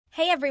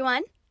Hey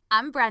everyone,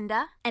 I'm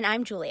Brenda. and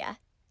I'm Julia,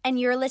 and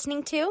you're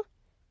listening to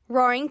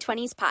Roaring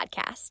Twenties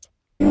Podcast.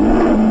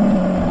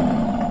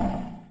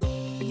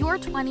 Your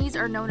 20s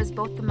are known as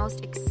both the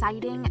most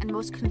exciting and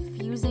most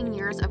confusing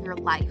years of your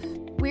life.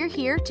 We're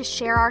here to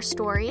share our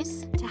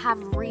stories, to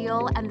have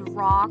real and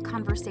raw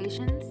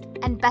conversations,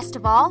 and best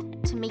of all,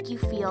 to make you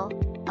feel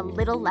a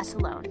little less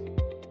alone.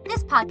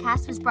 This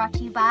podcast was brought to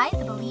you by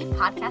the Believe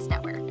Podcast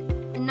Network,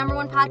 the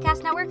 #1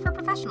 podcast network for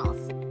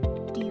professionals.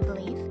 Do you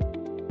believe?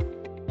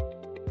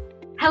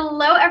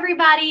 Hello,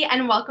 everybody,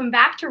 and welcome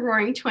back to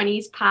Roaring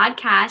Twenties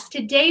Podcast.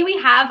 Today we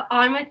have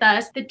on with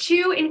us the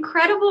two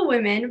incredible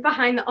women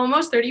behind the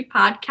Almost 30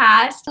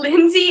 podcast.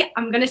 Lindsay,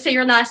 I'm going to say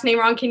your last name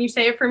wrong. Can you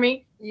say it for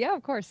me? Yeah,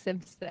 of course,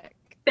 Simsick.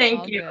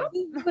 Thank you.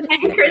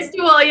 And Christy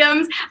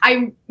Williams.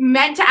 I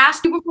meant to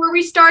ask you before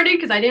we started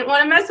because I didn't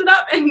want to mess it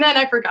up, and then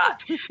I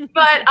forgot.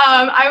 But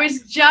I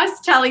was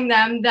just telling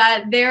them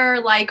that they're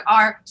like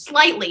our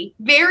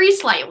very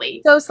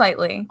slightly, So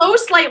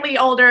slightly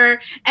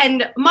older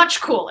and much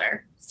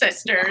cooler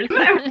sisters.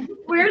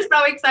 We're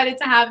so excited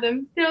to have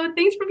them. So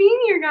thanks for being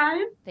here,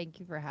 guys.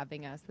 Thank you for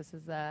having us. This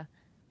is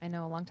I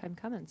know, a long time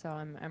coming, so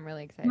I'm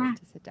really excited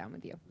to sit down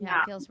with you.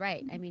 Yeah. It feels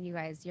right. I mean, you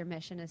guys, your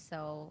mission is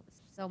so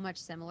much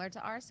similar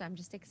to ours, so I'm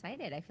just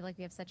excited. I feel like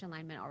we have such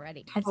alignment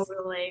already.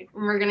 Totally.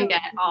 We're going to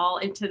get all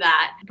into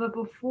that. But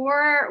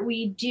before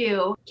we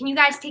do, can you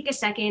guys take a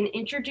second,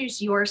 introduce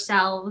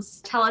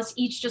yourselves, tell us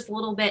each just a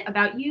little bit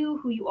about you,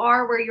 who you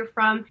are, where you're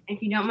from, and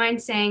if you don't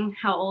mind saying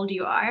how old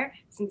you are,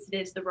 since it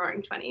is the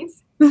Roaring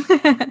Twenties.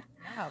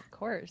 Yeah, of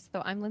course.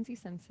 So I'm Lindsay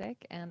Simsick,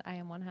 and I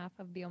am one half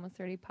of the Almost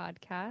 30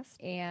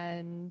 podcast.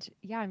 And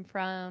yeah, I'm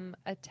from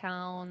a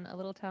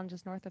little town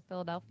just north of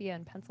Philadelphia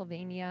in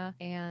Pennsylvania,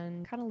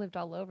 and kind of lived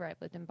all over. I've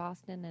lived in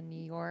Boston and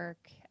New York,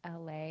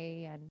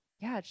 LA, and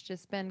yeah, it's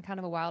just been kind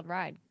of a wild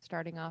ride,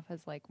 starting off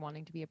as like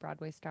wanting to be a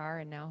Broadway star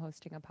and now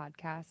hosting a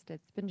podcast.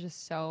 It's been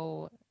just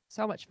so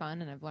much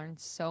fun, and I've learned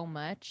so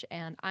much.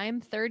 And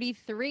I'm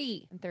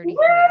 33. I'm 33.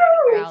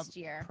 Last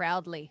year.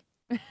 Proudly.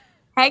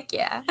 Heck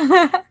yeah.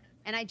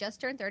 And I just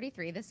turned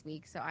 33 this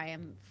week, so I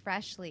am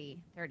freshly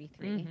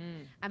 33. Mhm.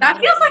 I'm That a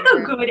feels little like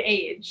a older. good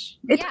age.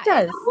 It Yeah,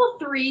 does. Level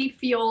 3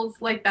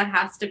 feels like that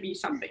has to be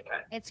something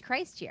good. It's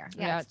Christ year.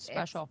 Yeah, it's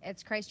special.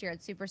 It's Christ year.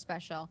 It's super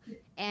special.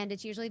 And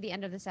it's usually the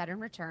end of the Saturn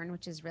return,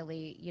 which is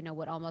really,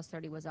 what Almost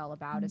 30 was all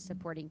about, is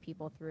supporting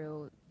people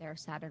through their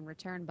Saturn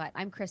return. But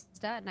I'm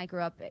Krista, and I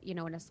grew up, in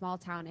a small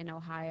town in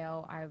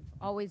Ohio. I've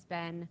always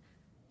been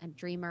a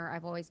dreamer.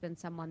 I've always been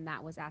someone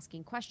that was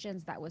asking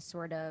questions, that was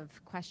sort of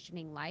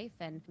questioning life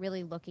and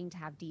really looking to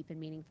have deep and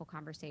meaningful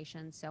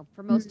conversations. So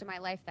for most of my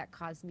life, that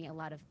caused me a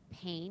lot of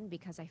pain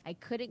because I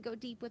couldn't go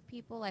deep with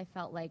people. I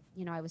felt like,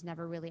 I was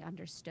never really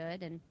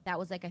understood. And that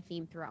was like a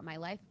theme throughout my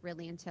life,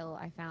 really, until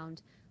I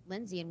found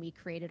Lindsay, and we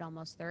created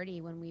Almost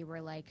 30 when we were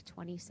like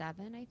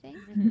 27, I think.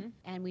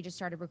 And we just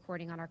started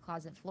recording on our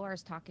closet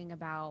floors, talking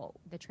about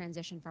the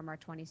transition from our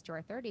 20s to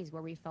our 30s,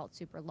 where we felt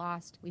super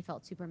lost, we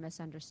felt super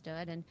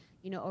misunderstood. And,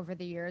 over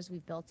the years,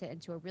 we've built it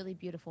into a really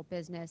beautiful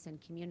business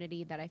and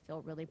community that I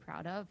feel really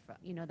proud of,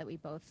 that we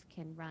both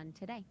can run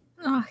today.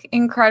 Oh,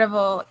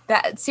 incredible.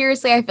 That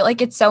seriously, I feel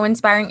like it's so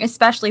inspiring,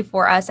 especially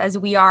for us as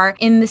we are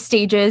in the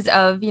stages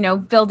of,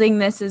 building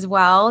this as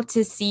well,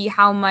 to see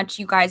how much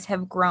you guys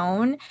have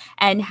grown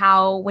and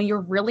how when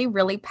you're really,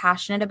 really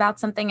passionate about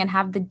something and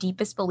have the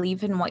deepest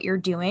belief in what you're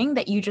doing,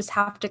 that you just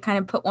have to kind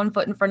of put one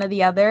foot in front of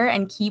the other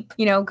and keep,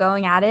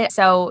 going at it.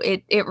 So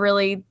it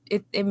really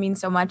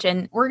means so much.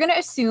 And we're going to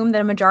assume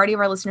that a majority of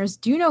our listeners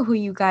do know who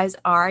you guys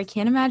are. I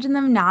can't imagine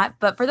them not.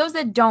 But for those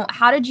that don't,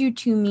 how did you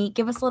two meet?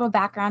 Give us a little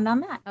background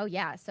on that. Oh,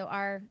 yeah. So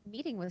our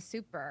meeting was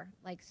super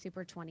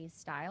 20s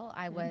style.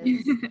 I was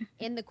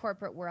in the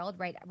corporate world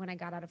right when I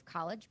got out of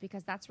college,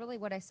 because that's really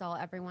what I saw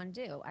everyone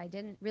do. I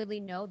didn't really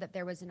know that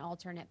there was an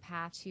alternate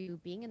path to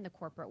being in the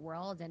corporate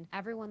world. And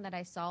everyone that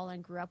I saw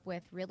and grew up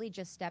with really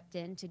just stepped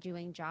into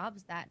doing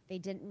jobs that they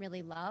didn't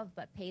really love,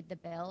 but paid the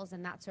bills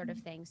and that sort of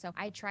thing. So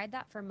I tried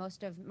that for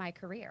most of my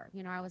career.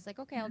 I was like,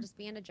 okay, I'll just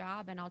be in a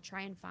job and I'll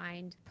try and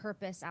find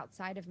purpose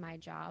outside of my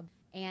job.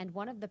 And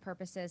one of the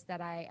purposes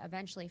that I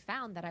eventually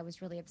found that I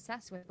was really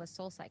obsessed with was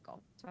SoulCycle.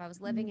 So I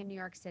was living in New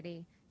York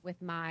City with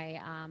my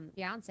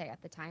fiance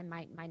at the time,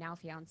 my now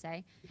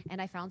fiance,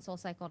 and I found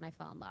SoulCycle and I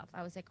fell in love.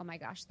 I was like, oh my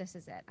gosh, this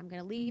is it. I'm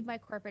going to leave my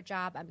corporate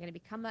job. I'm going to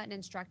become an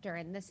instructor,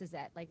 and this is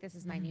it. Like, this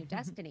is my new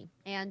destiny.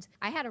 And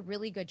I had a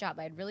really good job.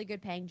 I had really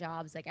good paying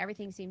jobs. Like,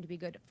 everything seemed to be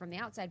good from the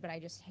outside, but I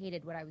just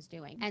hated what I was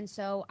doing. And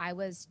so I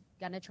was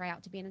going to try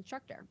out to be an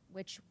instructor,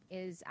 which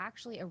is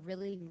actually a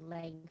really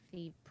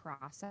lengthy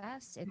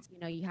process. It's,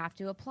 you have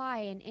to apply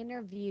and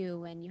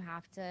interview, and you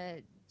have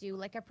to do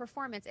like a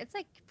performance. It's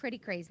like pretty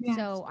crazy. Yes.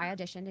 So I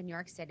auditioned in New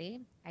York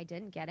City. I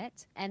didn't get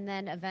it. And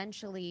then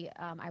eventually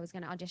I was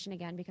going to audition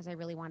again because I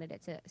really wanted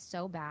it to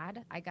so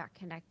bad. I got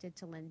connected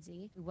to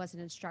Lindsay, who was an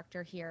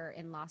instructor here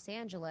in Los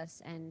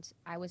Angeles. And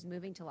I was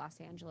moving to Los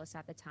Angeles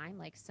at the time,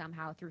 like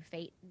somehow through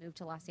fate, moved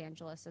to Los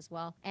Angeles as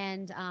well.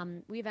 And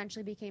we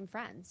eventually became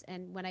friends.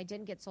 And when I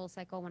didn't get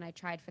SoulCycle, when I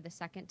tried for the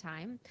second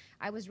time,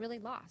 I was really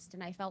lost.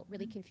 And I felt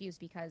really confused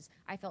because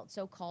I felt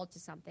so called to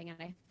something. And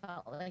I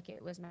felt like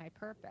it was my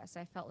purpose.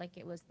 I felt like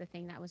it was the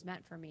thing that was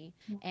meant for me.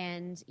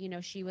 And, you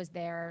know, she was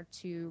there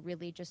to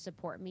really just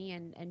support me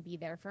and be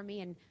there for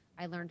me. And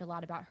I learned a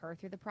lot about her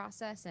through the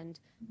process. And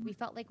we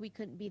felt like we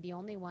couldn't be the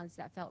only ones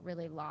that felt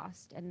really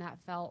lost and that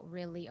felt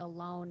really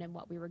alone in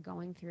what we were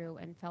going through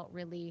and felt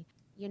really,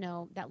 you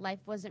know, that life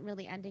wasn't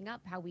really ending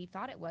up how we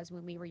thought it was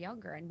when we were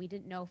younger. And we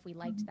didn't know if we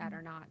liked that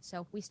or not.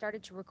 So we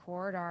started to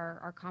record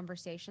our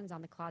conversations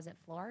on the closet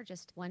floor.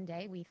 Just one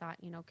day we thought,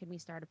 you know, could we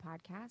start a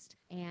podcast?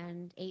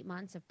 And 8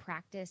 months of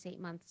practice, 8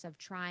 months of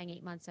trying,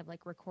 8 months of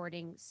like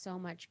recording so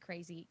much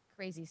crazy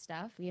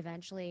stuff. We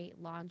eventually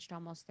launched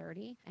Almost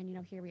 30. And, you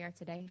know, here we are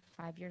today,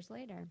 5 years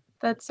later.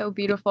 That's so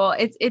beautiful.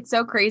 It's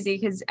so crazy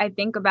because I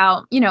think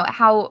about, you know,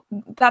 how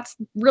that's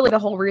really the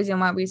whole reason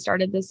why we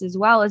started this as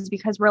well, is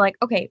because we're like,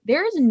 okay,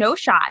 there's no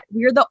shot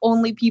we're the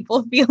only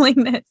people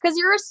feeling this, because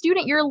you're a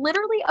student, you're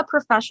literally a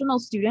professional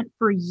student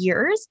for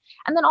years.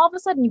 And then all of a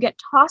sudden you get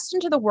tossed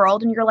into the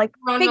world and you're like,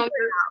 figure it out.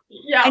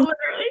 Yeah, and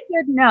literally.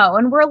 Said no.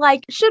 And we're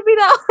like, should we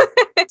though?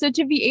 So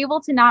to be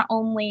able to not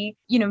only,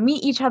 you know,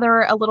 meet each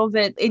other a little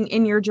bit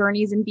in your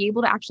journeys and be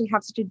able to actually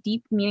have such a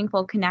deep,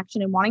 meaningful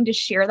connection and wanting to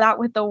share that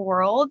with the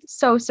world.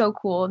 So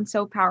cool and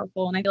so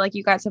powerful. And I feel like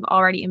you guys have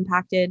already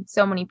impacted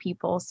so many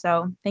people.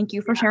 So thank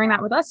you for sharing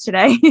that with us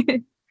today.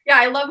 Yeah,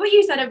 I love what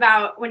you said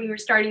about when you were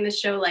starting the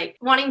show, like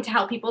wanting to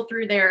help people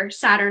through their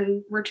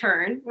Saturn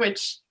return,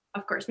 which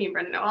of course me and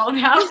Brenda know all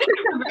about.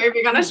 I'm very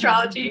big on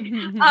astrology.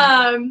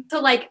 So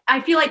like,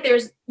 I feel like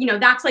there's, you know,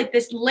 that's like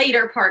this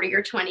later part of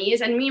your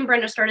 20s. And me and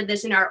Brenda started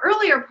this in our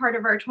earlier part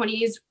of our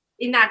 20s,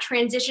 in that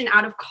transition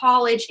out of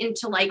college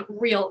into like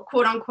real,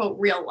 quote unquote,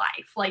 real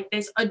life, like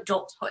this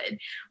adulthood,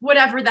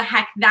 whatever the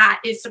heck that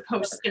is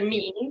supposed to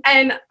mean.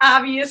 And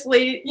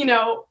obviously, you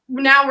know,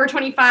 now we're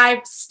 25,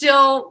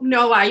 still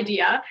no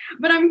idea.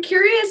 But I'm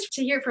curious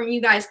to hear from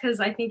you guys,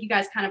 because I think you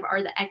guys kind of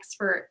are the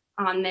expert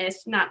on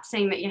this, not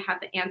saying that you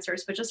have the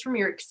answers, but just from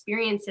your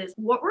experiences,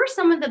 what were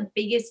some of the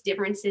biggest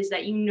differences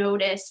that you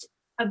noticed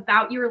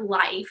about your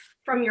life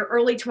from your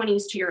early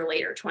 20s to your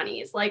later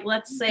 20s? Like,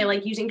 let's say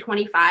like using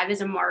 25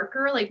 as a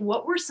marker, like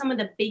what were some of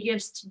the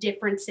biggest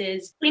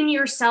differences in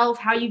yourself,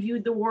 how you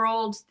viewed the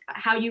world,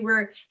 how you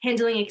were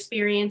handling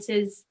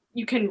experiences?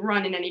 You can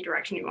run in any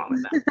direction you want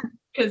with that.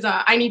 Because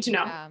I need to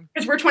know,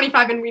 because we're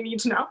 25 and we need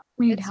to know.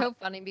 It's so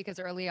funny because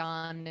early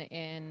on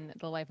in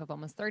the life of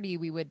Almost 30,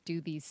 we would do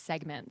these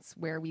segments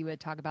where we would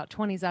talk about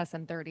 20s us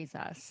and 30s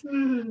us,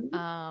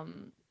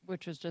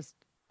 which was just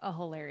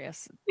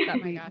hilarious.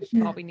 That we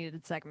thought we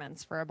needed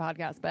segments for a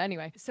podcast. But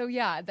anyway, so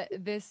yeah,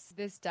 this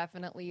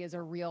definitely is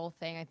a real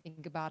thing. I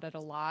think about it a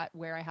lot,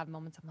 where I have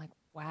moments I'm like,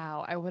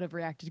 wow, I would have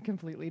reacted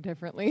completely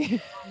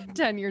differently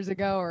 10 years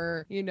ago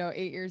or, you know,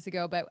 8 years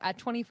ago. But at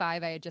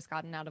 25, I had just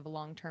gotten out of a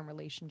long-term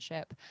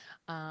relationship.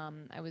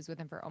 I was with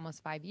him for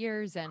almost 5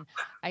 years and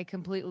I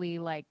completely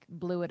like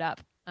blew it up.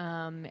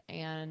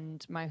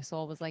 And my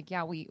soul was like,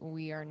 yeah,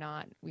 we are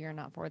not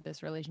for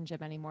this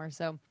relationship anymore.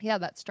 So yeah,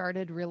 that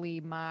started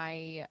really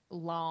my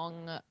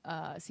long,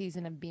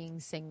 season of being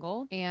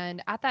single.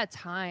 And at that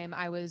time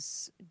I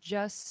was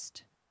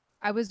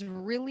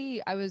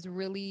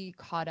really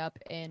caught up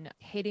in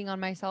hating on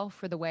myself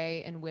for the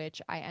way in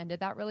which I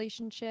ended that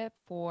relationship,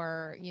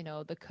 for, you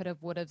know, the could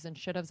have, would haves and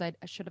should haves I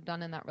should have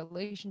done in that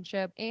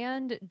relationship.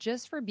 And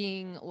just for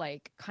being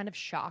like kind of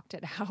shocked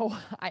at how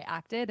I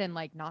acted and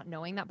like not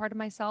knowing that part of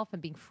myself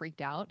and being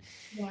freaked out.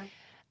 Yeah.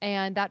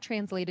 And that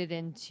translated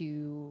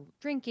into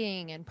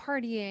drinking and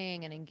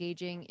partying and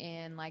engaging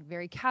in like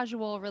very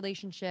casual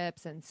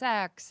relationships and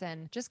sex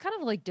and just kind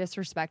of like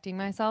disrespecting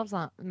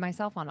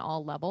myself on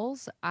all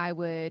levels. I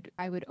would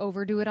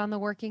overdo it on the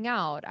working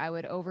out. I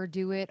would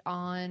overdo it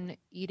on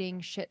eating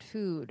shit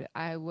food.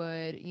 I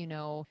would, you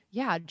know,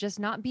 just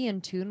not be in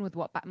tune with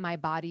what my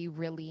body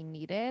really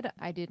needed.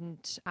 I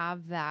didn't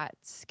have that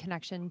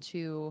connection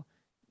to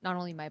not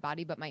only my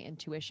body, but my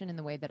intuition in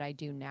the way that I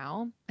do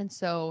now. And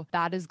so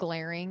that is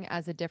glaring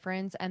as a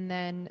difference. And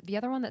then the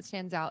other one that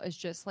stands out is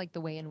just like the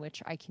way in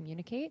which I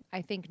communicate.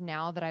 I think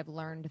now that I've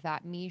learned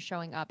that me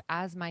showing up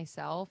as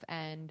myself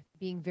and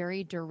being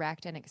very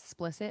direct and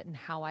explicit in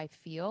how I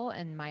feel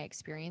and my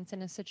experience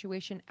in a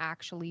situation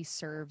actually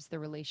serves the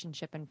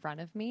relationship in front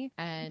of me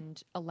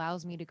and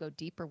allows me to go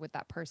deeper with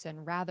that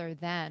person, rather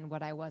than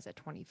what I was at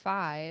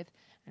 25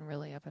 and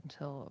really up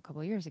until a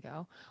couple of years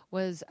ago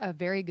was a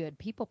very good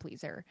people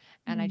pleaser.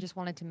 And I just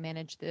wanted to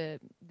manage the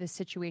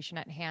situation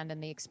at hand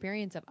and the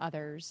experience of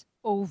others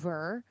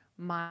over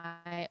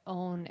my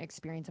own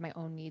experience and my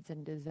own needs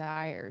and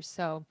desires.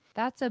 So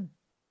that's a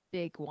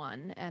big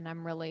one. And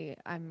I'm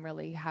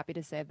really happy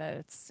to say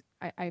that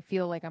I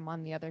feel like I'm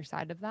on the other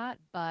side of that.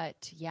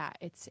 But yeah,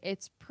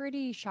 it's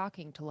pretty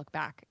shocking to look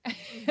back.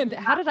 And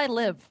how did I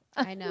live?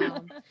 I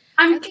know.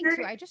 I'm I think curious.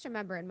 too. I just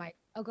remember in my,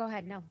 oh, go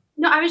ahead. No.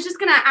 No, I was just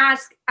going to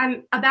ask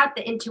about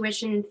the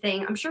intuition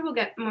thing. I'm sure we'll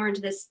get more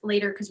into this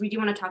later because we do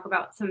want to talk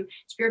about some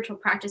spiritual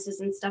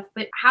practices and stuff.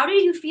 But how do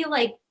you feel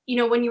like,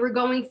 when you were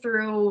going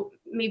through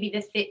maybe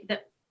the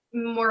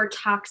more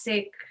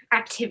toxic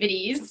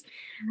activities,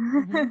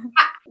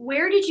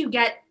 where did you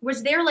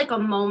was there like a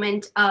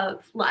moment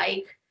of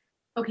like,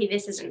 okay,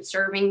 this isn't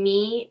serving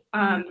me?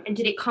 And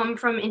did it come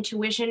from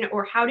intuition,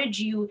 or how did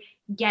you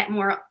get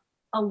more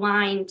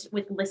aligned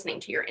with listening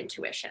to your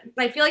intuition?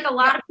 I feel like a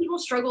lot of people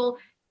struggle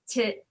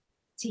to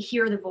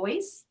hear the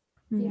voice.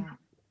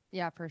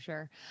 Yeah, for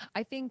sure.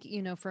 I think,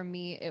 for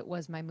me, it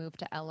was my move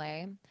to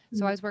LA.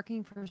 So I was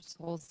working for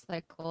Soul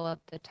Cycle at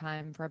the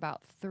time for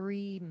about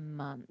 3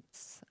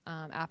 months,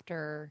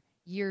 after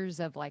years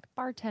of like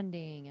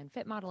bartending and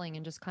fit modeling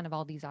and just kind of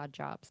all these odd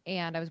jobs.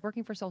 And I was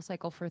working for Soul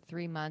Cycle for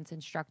 3 months,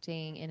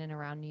 instructing in and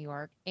around New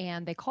York.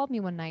 And they called me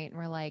one night and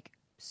were like,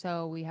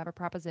 so we have a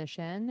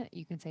proposition.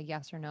 You can say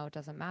yes or no. It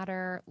doesn't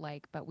matter.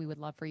 But we would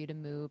love for you to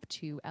move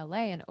to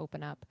LA and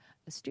open up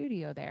a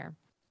studio there.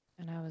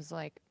 And I was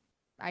like,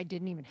 I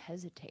didn't even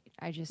hesitate.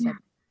 I just said,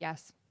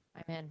 yes,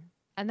 I'm in.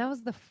 And that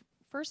was the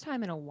first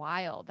time in a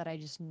while that I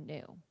just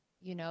knew,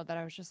 that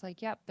I was just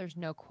like, yep, there's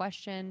no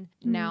question.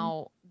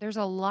 Now, there's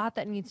a lot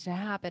that needs to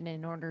happen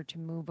in order to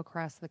move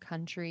across the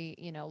country.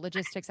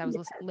 Logistics. I was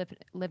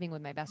living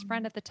with my best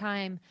friend at the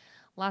time,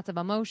 lots of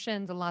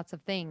emotions and lots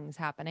of things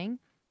happening.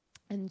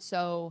 And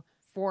so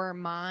for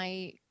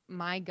my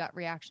gut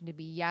reaction to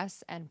be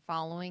yes and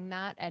following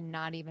that and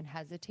not even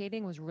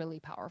hesitating was really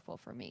powerful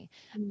for me.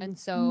 And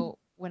so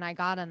when I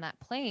got on that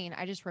plane,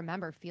 I just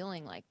remember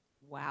feeling like,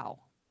 wow,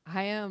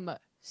 I am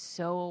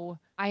so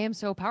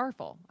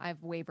powerful.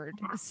 I've wavered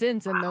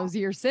since in those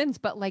years since,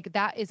 but like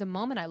that is a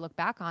moment I look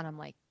back on. I'm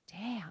like,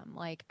 damn,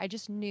 like I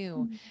just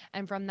knew.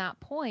 And from that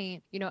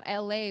point,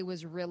 LA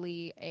was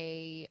really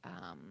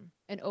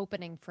an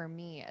opening for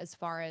me as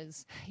far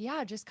as,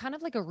 just kind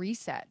of like a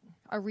reset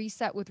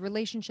with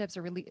relationships,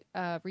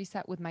 a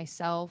reset with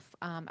myself.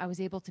 I was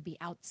able to be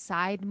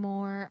outside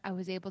more. I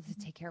was able to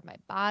take care of my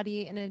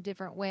body in a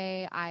different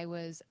way. I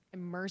was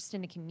immersed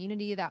in a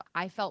community that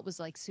I felt was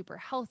like super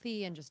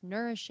healthy and just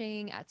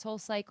nourishing at Soul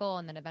Cycle.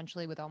 And then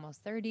eventually with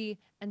Almost 30.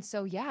 And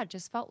so, it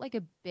just felt like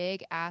a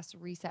big ass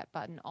reset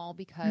button, all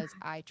because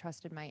I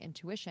trusted my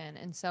intuition.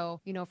 And so,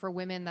 for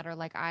women that are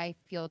like, I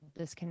feel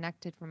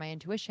disconnected from my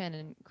intuition,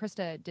 and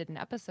Krista did an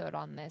episode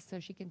on this, so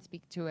she can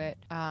speak to it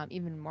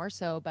even more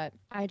so. But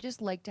I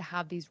just like to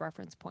have these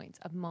reference points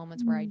of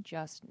moments where I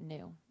just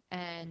knew.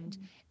 And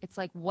it's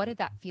like, what did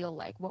that feel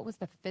like? What was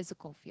the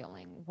physical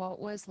feeling? What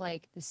was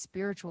like the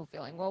spiritual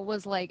feeling? What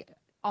was like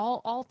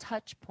all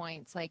touch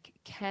points? Like,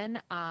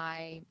 can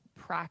I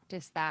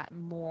practice that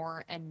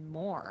more and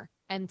more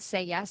and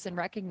say yes and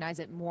recognize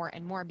it more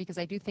and more? Because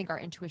I do think our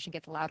intuition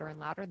gets louder and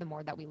louder the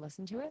more that we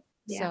listen to it.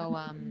 So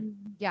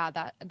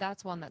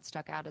that's one that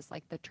stuck out as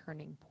like the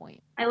turning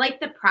point. I like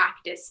the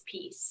practice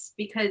piece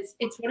because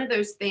it's one of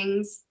those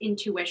things,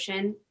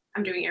 intuition,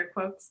 I'm doing air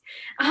quotes,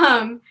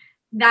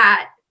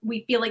 that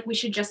we feel like we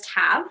should just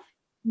have.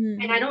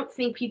 And I don't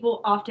think people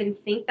often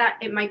think that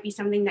it might be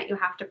something that you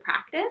have to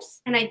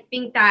practice. And I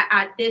think that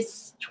at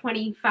this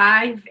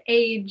 25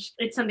 age,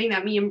 it's something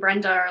that me and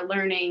Brenda are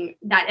learning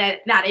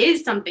that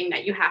is something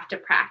that you have to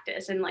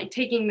practice, and like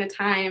taking the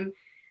time,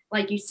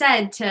 like you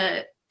said,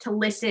 to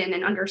listen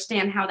and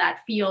understand how that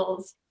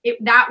feels.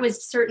 That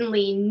was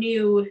certainly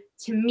new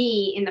to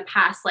me in the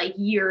past like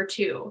year or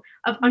two,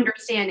 of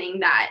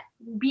understanding that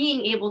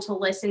being able to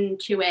listen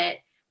to it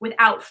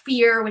without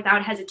fear,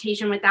 without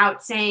hesitation,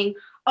 without saying,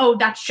 oh,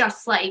 that's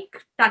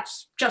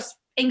just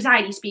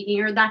anxiety speaking,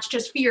 or that's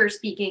just fear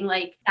speaking,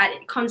 like that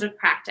it comes with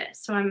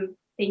practice. So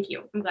thank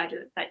you. I'm glad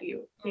that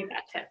you gave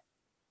that tip.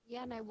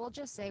 Yeah. And I will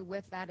just say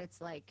with that, it's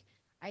like,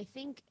 I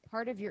think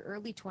part of your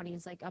early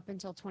 20s, like up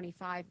until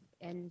 25,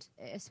 and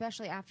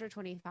especially after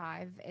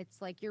 25, it's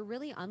like you're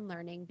really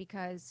unlearning,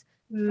 because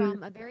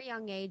from a very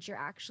young age, you're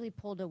actually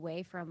pulled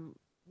away from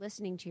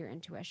listening to your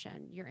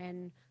intuition. You're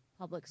in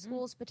public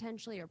schools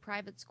potentially, or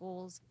private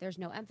schools. There's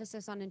no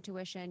emphasis on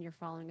intuition. You're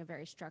following a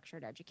very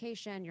structured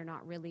education. You're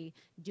not really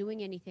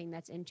doing anything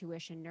that's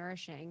intuition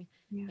nourishing.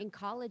 In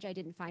college, I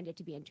didn't find it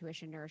to be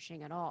intuition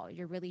nourishing at all.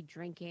 You're really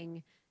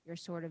drinking. You're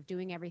sort of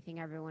doing everything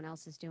everyone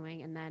else is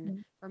doing. And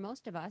then for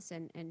most of us,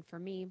 and for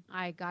me,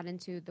 I got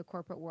into the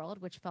corporate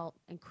world, which felt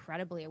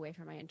incredibly away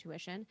from my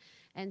intuition.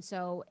 And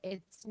so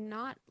it's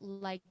not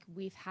like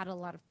we've had a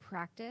lot of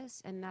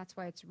practice. And that's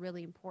why it's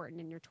really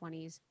important in your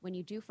 20s, when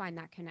you do find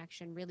that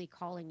connection really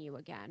calling you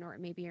again, or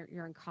maybe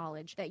you're in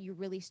college, that you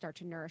really start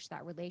to nourish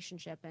that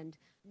relationship and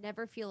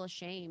never feel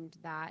ashamed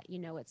that,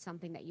 it's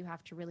something that you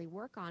have to really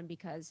work on,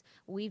 because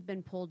we've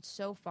been pulled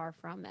so far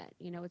from it.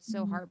 It's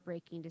so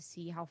heartbreaking to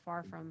see how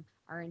far from from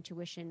our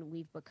intuition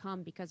we've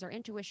become, because our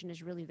intuition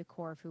is really the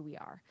core of who we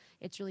are.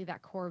 It's really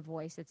that core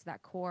voice. It's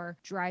that core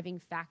driving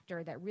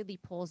factor that really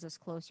pulls us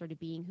closer to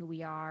being who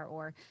we are,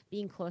 or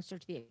being closer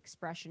to the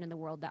expression in the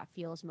world that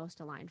feels most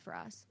aligned for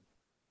us.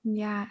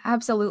 Yeah,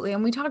 absolutely.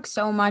 And we talk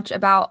so much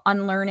about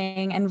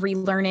unlearning and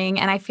relearning.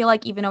 And I feel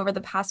like even over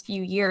the past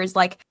few years,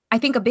 like I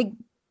think a big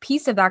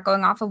piece of that,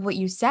 going off of what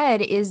you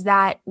said, is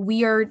that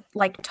we are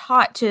like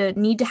taught to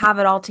need to have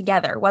it all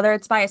together, whether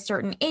it's by a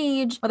certain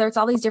age, whether it's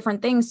all these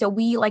different things. So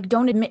we like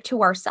don't admit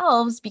to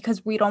ourselves,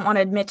 because we don't want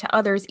to admit to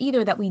others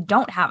either that we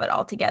don't have it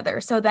all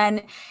together. So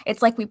then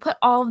it's like we put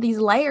all of these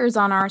layers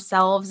on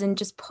ourselves and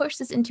just push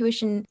this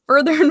intuition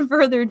further and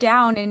further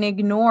down and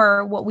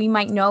ignore what we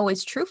might know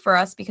is true for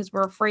us because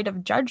we're afraid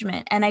of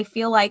judgment. And I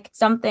feel like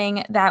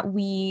something that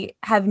we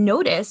have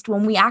noticed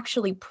when we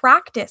actually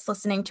practice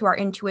listening to our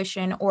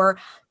intuition, or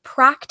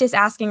practice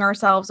asking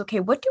ourselves, okay,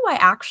 what do I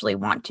actually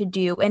want to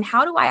do? And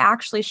how do I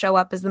actually show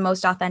up as the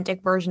most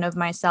authentic version of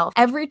myself?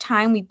 Every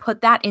time we put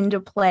that into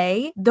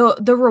play,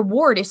 the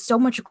reward is so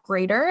much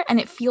greater and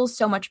it feels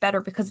so much better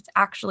because it's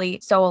actually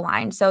so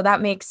aligned. So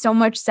that makes so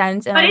much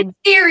sense. And but it's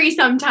scary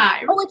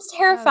sometimes. Oh, it's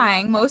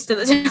terrifying most of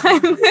the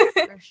time.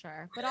 For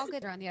sure. But all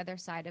good are on the other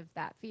side of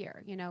that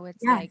fear. You know,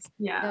 it's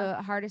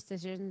the hardest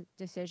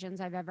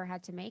decisions I've ever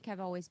had to make have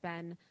always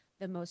been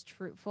the most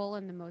fruitful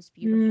and the most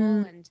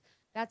beautiful. And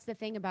that's the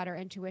thing about our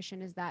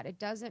intuition, is that it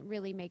doesn't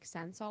really make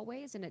sense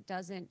always, and it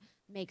doesn't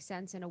make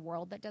sense in a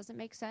world that doesn't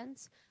make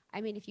sense. I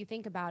mean, if you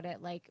think about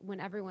it, like when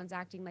everyone's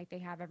acting like they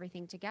have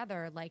everything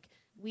together, like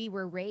we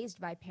were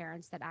raised by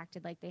parents that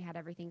acted like they had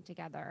everything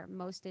together.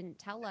 Most didn't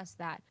tell us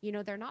that, you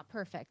know, they're not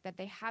perfect, that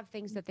they have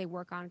things that they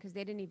work on because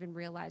they didn't even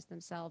realize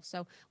themselves.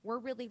 So we're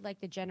really like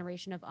the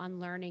generation of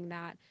unlearning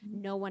that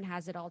no one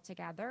has it all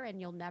together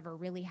and you'll never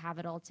really have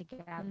it all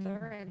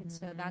together. And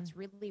so that's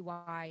really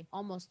why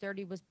Almost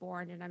 30 was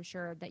born. And I'm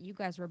sure that you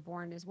guys were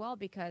born as well,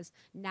 because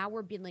now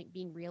we're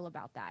being real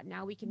about that.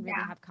 Now we can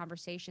really have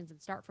conversations and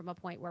start from a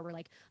point where we're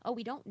like, oh,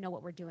 we don't know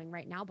what we're doing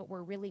right now, but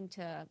we're willing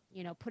to,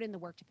 you know, put in the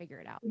work to figure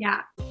it out.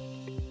 Yeah.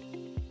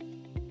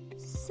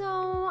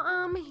 So,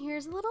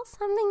 here's a little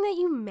something that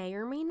you may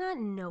or may not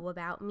know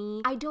about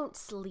me. I don't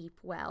sleep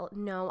well.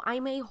 No,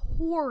 I'm a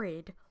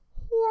horrid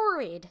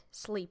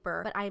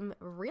sleeper, but I'm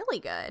really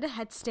good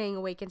at staying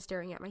awake and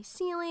staring at my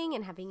ceiling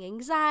and having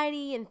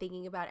anxiety and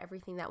thinking about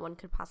everything that one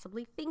could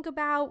possibly think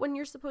about when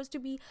you're supposed to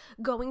be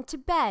going to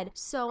bed.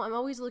 So I'm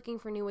always looking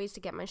for new ways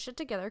to get my shit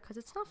together because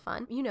it's not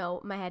fun. You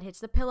know, my head hits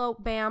the pillow,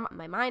 bam,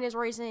 my mind is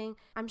racing.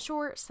 I'm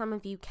sure some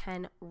of you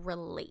can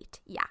relate.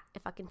 Yeah,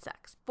 it fucking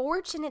sucks.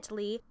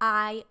 Fortunately,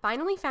 I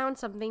finally found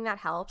something that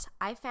helps.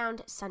 I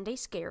found Sunday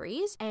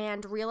Scaries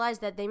and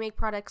realized that they make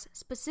products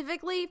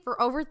specifically for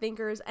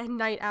overthinkers and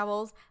night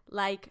owls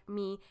like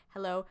me.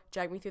 Hello,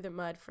 drag me through the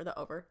mud for the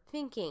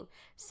overthinking.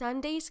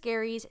 Sunday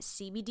Scaries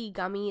CBD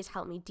gummies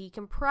help me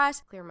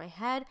decompress, clear my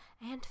head,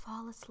 and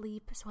fall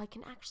asleep so I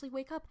can actually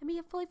wake up and be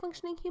a fully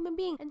functioning human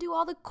being and do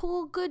all the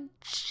cool, good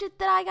shit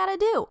that I gotta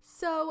do.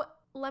 So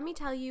let me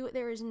tell you,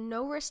 there is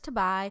no risk to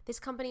buy. This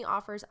company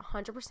offers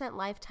 100%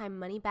 lifetime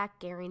money-back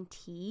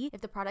guarantee.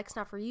 If the product's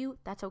not for you,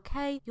 that's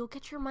okay. You'll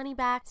get your money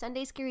back.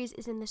 Sunday Scaries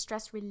is in the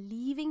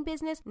stress-relieving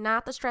business,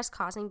 not the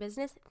stress-causing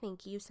business.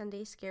 Thank you,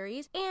 Sunday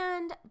Scaries.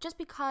 And just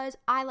because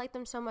I like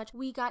them so much,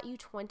 we got you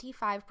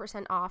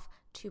 25% off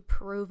to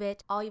prove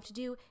it. All you have to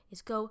do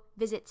is go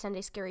visit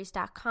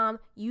sundayscaries.com,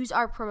 use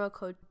our promo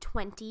code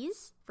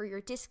 20s for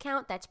your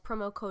discount. That's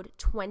promo code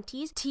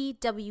 20s,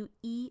 TWENTIES,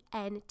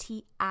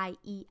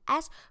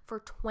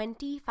 for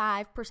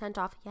 25%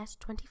 off. Yes,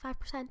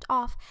 25%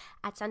 off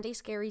at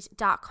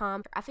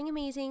sundayscaries.com. You're effing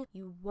amazing.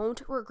 You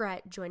won't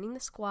regret joining the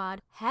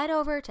squad. Head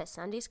over to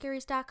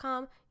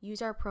sundayscaries.com,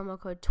 use our promo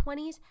code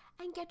 20s,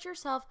 and get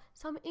yourself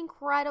some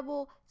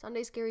incredible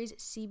Sunday Scaries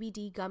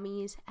CBD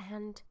gummies.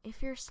 And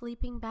if you're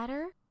sleeping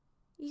better,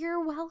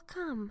 you're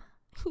welcome.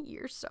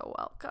 You're so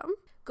welcome.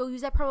 Go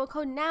use that promo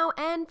code now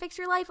and fix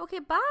your life. Okay,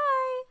 bye.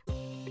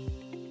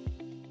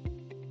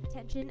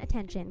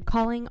 Attention.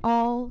 Calling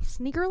all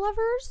sneaker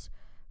lovers.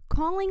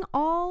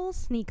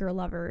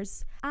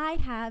 I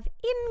have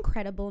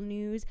incredible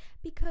news,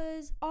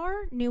 because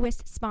our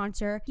newest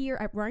sponsor here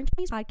at Roaring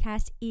 20s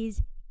Podcast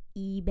is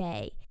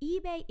eBay.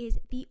 eBay is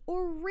the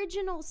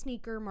original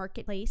sneaker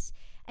marketplace,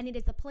 and it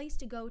is the place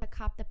to go to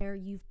cop the pair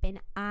you've been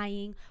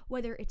eyeing.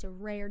 Whether it's a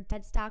rare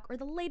dead stock or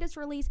the latest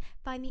release,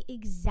 find the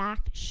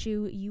exact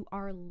shoe you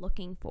are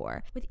looking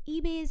for. With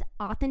eBay's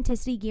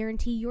authenticity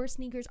guarantee, your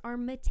sneakers are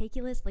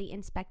meticulously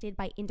inspected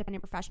by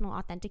independent professional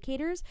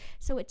authenticators.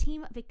 So a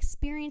team of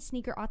experienced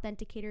sneaker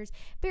authenticators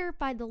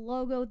verified the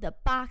logo, the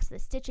box, the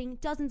stitching,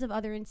 dozens of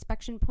other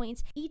inspection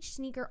points. Each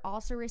sneaker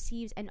also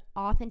receives an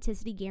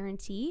authenticity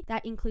guarantee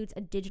that includes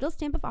a digital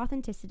stamp of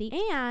authenticity,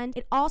 and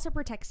it also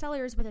protects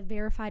sellers with a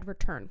verified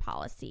return return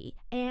policy.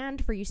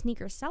 And for you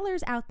sneaker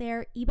sellers out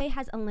there, eBay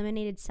has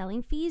eliminated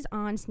selling fees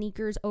on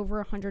sneakers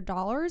over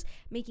 $100,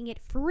 making it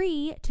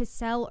free to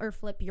sell or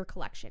flip your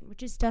collection,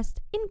 which is just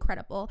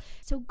incredible.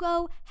 So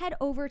go head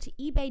over to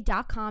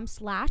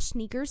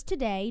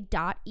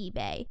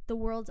ebay.com/sneakerstoday.ebay, the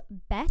world's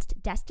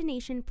best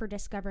destination for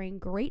discovering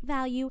great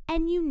value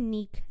and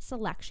unique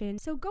selection.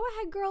 So go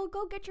ahead, girl,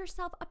 go get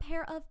yourself a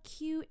pair of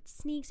cute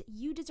sneaks.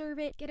 You deserve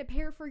it. Get a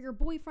pair for your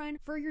boyfriend,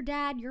 for your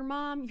dad, your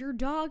mom, your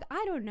dog.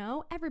 I don't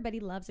know. Everybody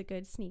loves a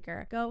good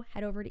sneaker. Go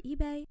head over to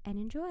eBay and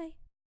enjoy.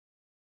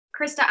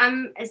 Krista,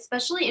 I'm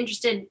especially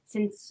interested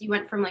since you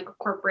went from like a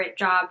corporate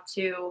job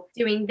to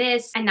doing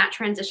this and that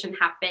transition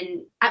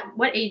happened. At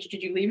what age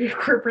did you leave your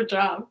corporate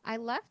job? I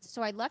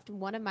left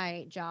one of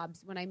my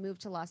jobs when I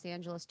moved to Los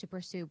Angeles to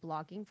pursue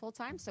blogging full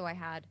time. So I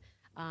had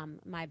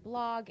my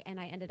blog, and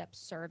I ended up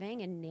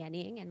serving and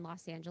nannying in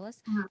Los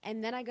Angeles.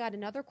 And then I got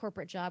another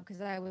corporate job because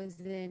I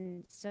was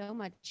in so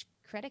much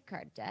credit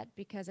card debt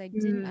because I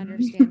didn't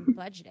understand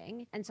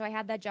budgeting. And so I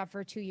had that job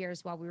for 2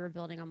 years while we were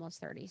building Almost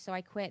 30. So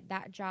I quit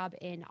that job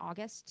in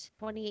August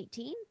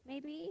 2018,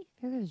 maybe?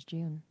 I think it was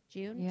June.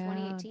 Yeah.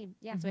 2018.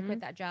 Yeah. So I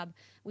quit that job.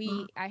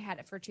 I had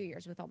it for 2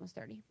 years with Almost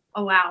 30.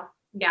 Oh, wow.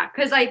 Yeah,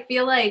 because I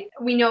feel like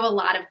we know a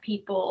lot of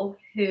people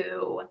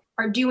who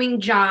are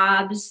doing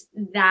jobs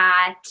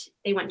that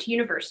they went to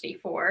university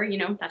for,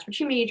 that's what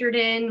you majored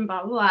in,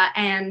 blah, blah, blah,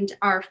 and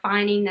are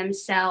finding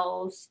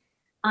themselves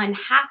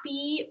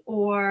unhappy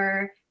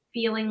or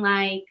feeling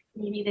like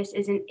maybe this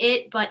isn't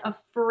it, but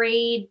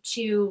afraid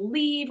to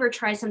leave or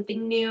try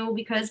something new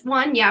because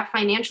one,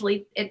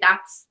 financially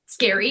that's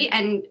scary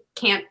and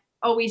can't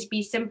always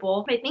be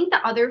simple. I think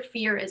the other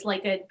fear is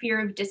like a fear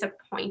of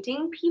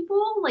disappointing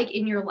people like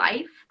in your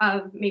life,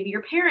 of maybe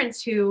your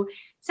parents who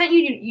sent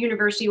you to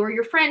university or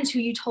your friends who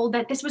you told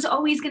that this was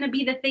always going to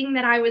be the thing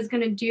that I was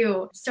going to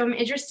do. So I'm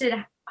interested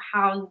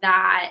how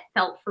that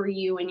felt for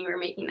you when you were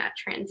making that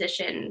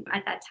transition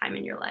at that time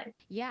in your life.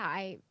 Yeah,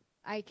 I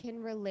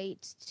can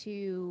relate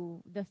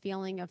to the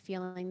feeling of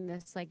feeling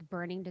this like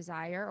burning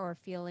desire or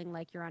feeling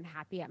like you're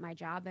unhappy at my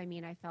job. I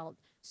mean, I felt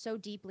so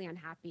deeply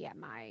unhappy at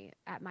my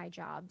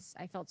jobs.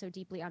 I felt so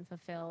deeply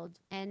unfulfilled.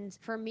 And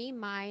for me,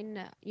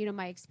 my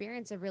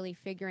experience of really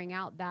figuring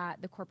out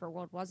that the corporate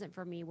world wasn't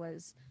for me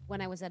was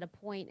when I was at a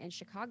point in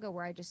Chicago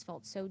where I just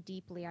felt so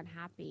deeply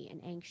unhappy and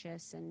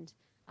anxious and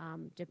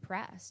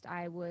depressed.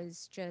 I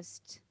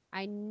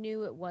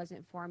knew it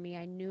wasn't for me.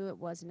 I knew it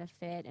wasn't a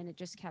fit, and it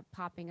just kept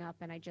popping up,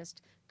 and I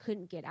just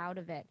couldn't get out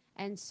of it.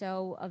 And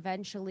so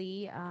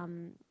eventually,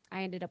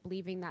 I ended up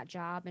leaving that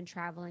job and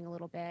traveling a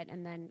little bit,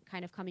 and then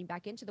kind of coming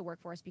back into the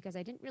workforce because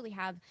I didn't really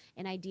have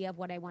an idea of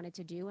what I wanted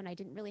to do, and I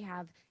didn't really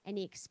have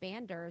any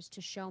expanders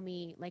to show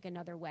me like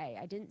another way.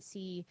 I didn't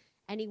see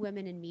any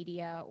women in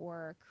media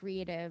or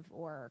creative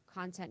or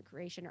content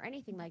creation or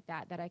anything like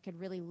that I could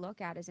really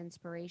look at as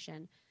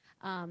inspiration.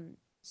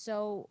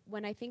 So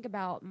when I think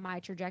about my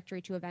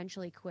trajectory to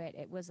eventually quit,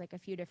 it was like a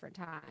few different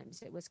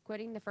times. It was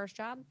quitting the first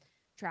job,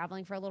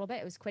 traveling for a little bit.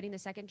 It was quitting the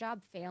second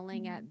job,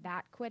 failing at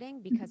that quitting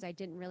because I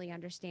didn't really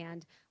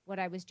understand what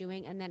I was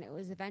doing. And then it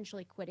was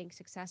eventually quitting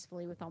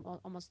successfully with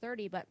Almost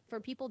 30. But for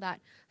people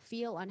that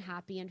feel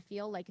unhappy and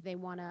feel like they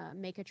want to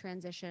make a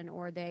transition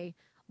or they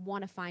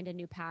want to find a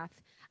new path,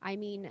 I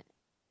mean,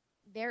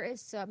 there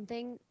is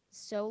something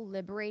so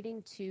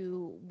liberating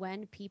to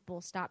when people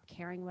stop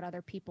caring what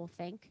other people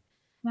think.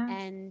 Yes.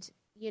 And,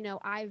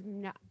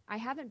 I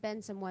haven't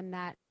been someone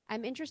that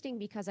I'm interesting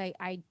because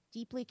I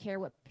deeply care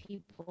what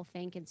people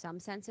think in some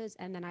senses.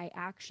 And then I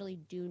actually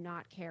do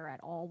not care at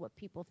all what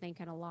people think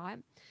in a lot.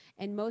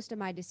 And most of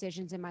my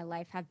decisions in my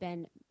life have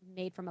been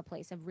made from a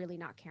place of really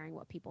not caring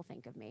what people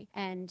think of me.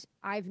 And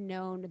I've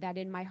known that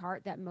in my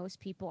heart that most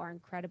people are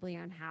incredibly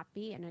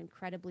unhappy and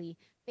incredibly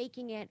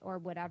faking it or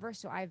whatever.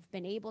 So I've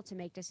been able to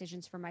make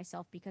decisions for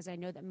myself because I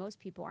know that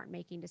most people aren't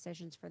making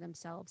decisions for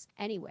themselves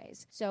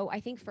anyways. So I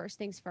think first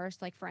things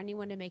first, like for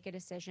anyone to make a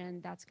decision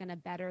that's going to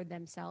better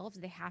themselves,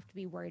 they have to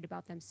be worried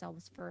about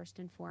themselves first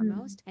and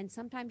foremost. And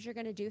sometimes you're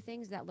going to do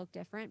things that look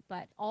different,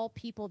 but all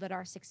people that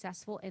are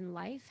successful in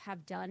life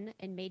have done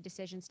and made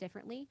decisions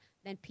differently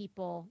than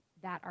people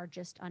that are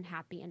just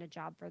unhappy in a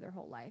job for their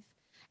whole life.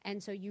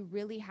 And so you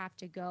really have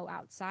to go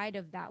outside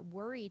of that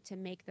worry to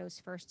make those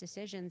first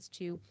decisions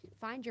to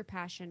find your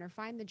passion or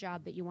find the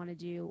job that you want to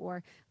do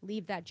or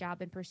leave that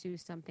job and pursue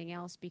something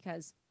else,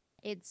 because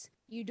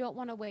you don't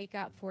want to wake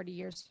up 40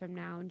 years from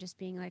now and just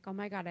being like, oh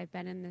my God, I've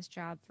been in this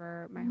job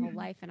for my whole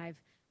life and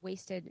I've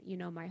wasted,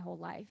 my whole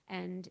life.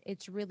 And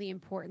it's really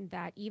important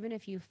that even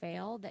if you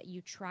fail, that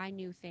you try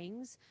new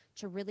things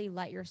to really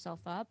light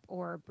yourself up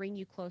or bring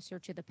you closer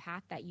to the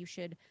path that you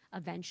should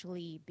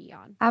eventually be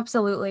on.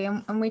 Absolutely.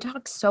 And we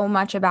talk so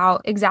much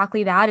about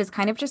exactly that, is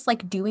kind of just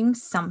like doing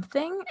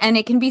something. And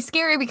it can be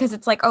scary because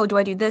it's like, oh, do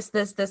I do this,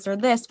 or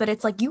this? But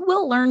it's like, you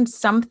will learn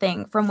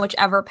something from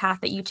whichever path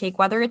that you take,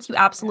 whether it's you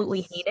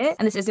absolutely hate it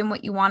and this isn't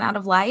what you want out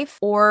of life,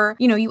 or,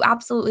 you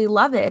absolutely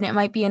love it. And it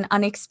might be an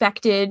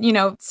unexpected,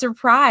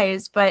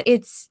 surprise. But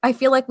I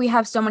feel like we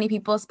have so many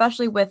people,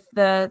 especially with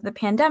the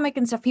pandemic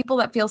and stuff, people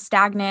that feel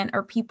stagnant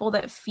or people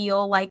that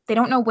feel like they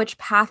don't know which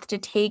path to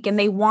take, and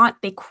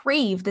they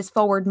crave this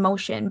forward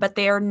motion, but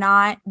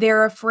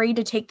they're afraid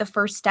to take the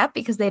first step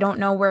because they don't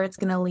know where it's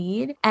going to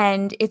lead.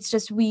 And it's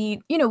just,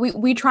 we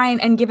try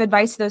and give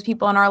advice to those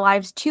people in our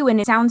lives too. And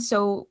it sounds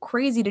so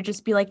crazy to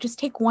just be like, just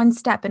take one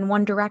step in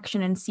one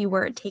direction and see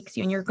where it takes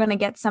you, and you're going to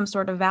get some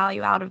sort of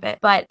value out of it.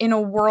 But in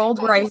a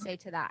world where I say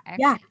to that,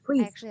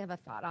 please. I actually have a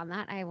thought on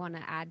that. I want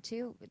to add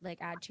to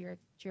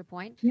your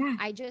point. Yeah.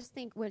 I just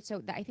think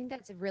I think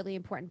that's a really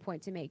important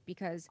point to make,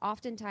 because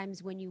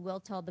oftentimes when you will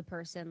tell the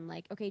person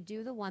like, okay,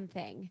 do the one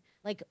thing,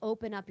 like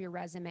open up your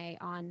resume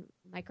on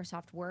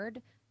Microsoft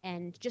Word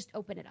and just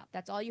open it up.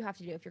 That's all you have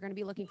to do. If you're going to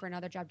be looking for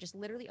another job, just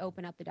literally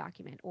open up the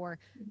document, or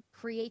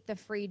create the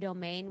free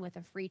domain with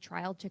a free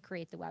trial to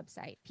create the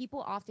website. People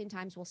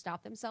oftentimes will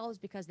stop themselves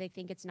because they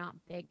think it's not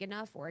big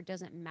enough or it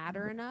doesn't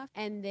matter enough,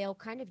 and they'll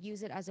kind of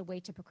use it as a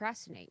way to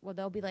procrastinate. Well,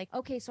 they'll be like,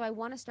 okay, so I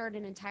want to start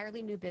an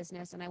entirely new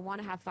business and I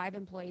want to have 5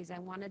 employees. I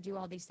want to do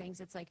all these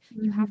things. It's like,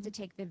 you have to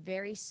take the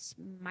very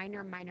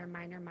minor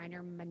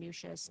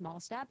minutia, small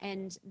step.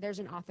 And there's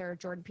an author,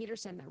 Jordan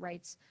Peterson, that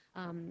writes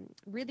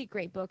really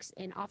great books.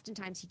 And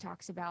oftentimes he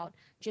talks about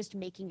just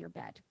making your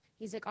bed.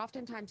 He's like,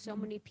 oftentimes so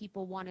many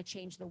people want to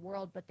change the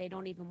world, but they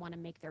don't even want to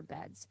make their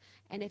beds.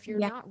 And if you're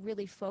not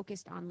really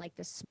focused on like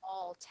the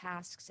small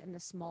tasks and the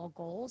small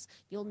goals,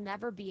 you'll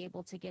never be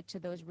able to get to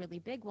those really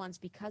big ones,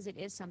 because it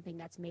is something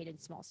that's made in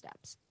small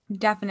steps.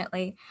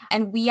 Definitely.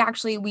 And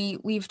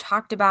we've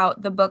talked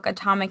about the book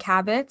Atomic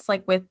Habits,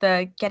 like with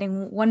the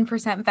getting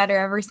 1% better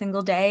every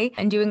single day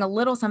and doing a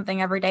little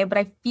something every day. But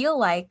I feel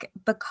like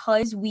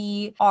because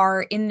we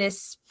are in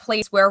this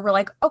place where we're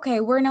like,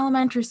 okay, we're in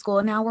elementary school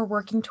and now we're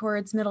working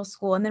towards middle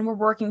school, and then we're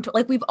working to,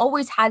 like, we've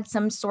always had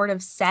some sort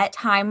of set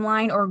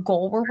timeline or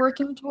goal we're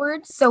working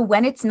towards. So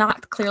when it's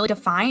not clearly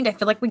defined, I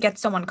feel like we get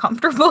so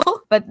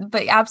uncomfortable. but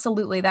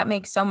absolutely, that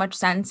makes so much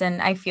sense.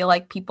 And I feel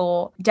like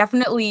people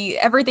definitely,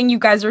 everything you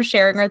guys are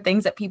sharing are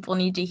things that people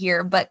need to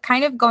hear. But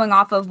kind of going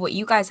off of what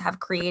you guys have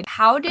created,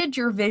 how did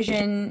your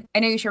vision, I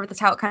know you shared with us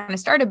how it kind of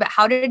started, but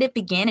how did it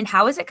begin and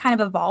how has it kind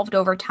of evolved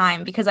over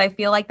time? Because I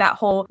feel like that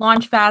whole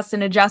launch fast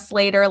and adjust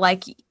later,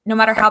 like no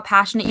matter how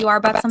passionate you are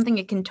about something,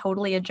 it can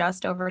totally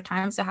adjust over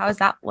time. So how has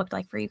that looked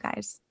like for you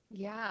guys?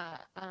 Yeah,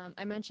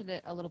 I mentioned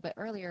it a little bit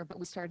earlier, but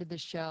we started the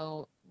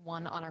show,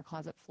 one, on our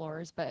closet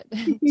floors, but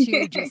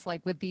two, just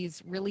like with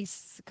these really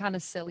kind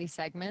of silly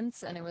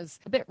segments. And it was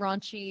a bit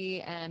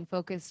raunchy and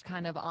focused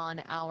kind of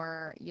on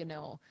our,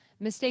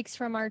 mistakes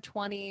from our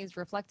 20s,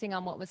 reflecting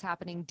on what was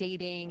happening,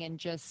 dating, and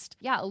just,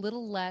 a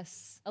little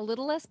less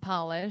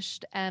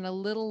polished and a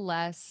little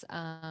less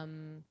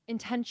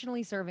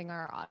intentionally serving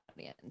our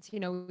audience.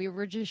 We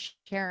were just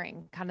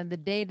sharing kind of the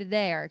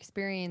day-to-day, our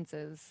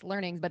experiences,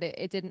 learnings, but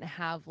it didn't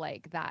have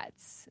like that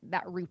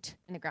root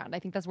in the ground. I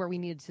think that's where we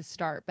needed to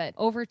start. But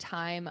over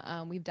time,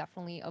 we've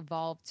definitely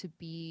evolved to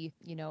be,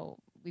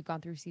 we've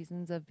gone through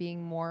seasons of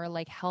being more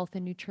like health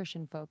and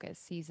nutrition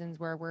focused, seasons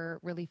where we're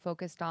really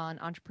focused on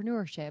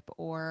entrepreneurship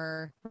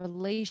or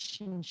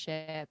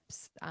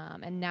relationships.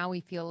 And now we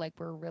feel like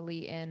we're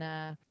really in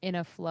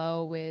a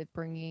flow with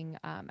bringing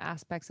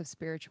aspects of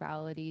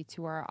spirituality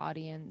to our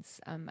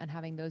audience, and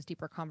having those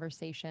deeper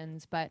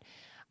conversations. But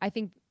I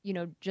think,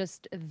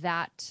 just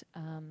that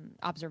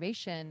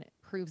observation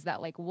proves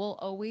that like we'll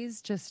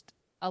always just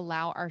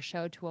allow our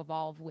show to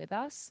evolve with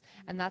us.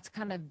 And that's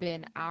kind of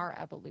been our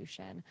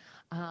evolution.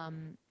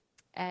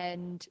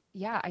 And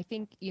I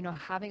think,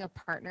 having a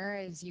partner,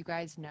 as you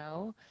guys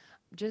know,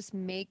 just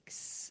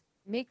makes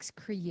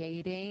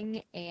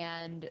creating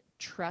and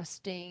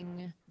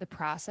trusting the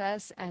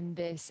process and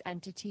this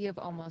entity of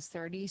Almost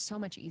 30 so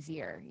much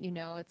easier.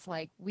 It's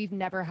like, we've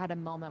never had a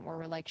moment where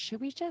we're like,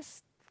 should we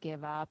just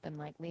give up and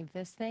like leave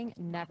this thing?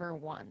 Never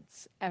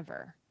once,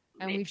 ever.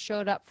 And we've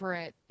showed up for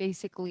it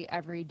basically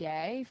every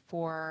day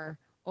for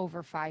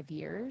over 5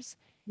 years.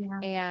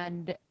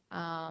 And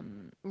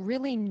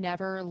really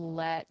never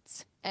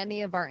let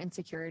any of our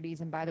insecurities,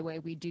 and by the way,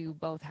 we do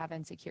both have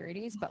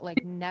insecurities, but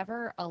like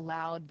never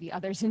allowed the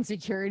other's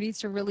insecurities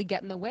to really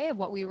get in the way of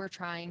what we were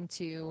trying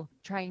to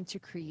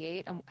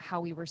create and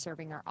how we were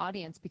serving our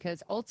audience.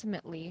 Because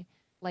ultimately,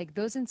 like,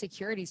 those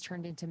insecurities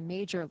turned into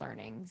major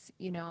learnings,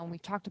 and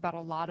we've talked about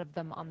a lot of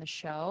them on the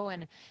show,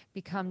 and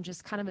become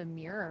just kind of a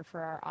mirror for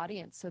our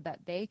audience so that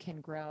they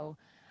can grow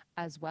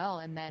as well.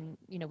 And then,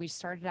 we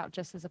started out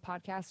just as a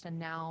podcast, and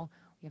now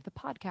we have the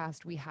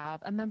podcast, we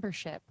have a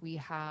membership, we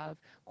have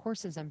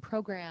courses and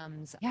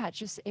programs.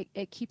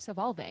 It keeps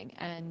evolving,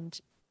 and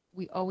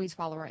we always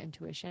follow our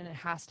intuition. It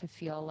has to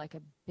feel like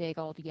a big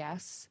old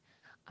yes.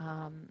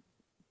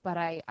 But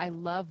I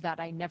love that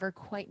I never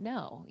quite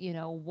know,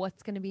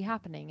 what's going to be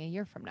happening a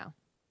year from now.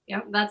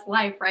 Yep, that's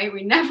life, right?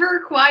 We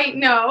never quite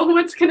know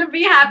what's going to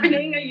be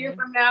happening a year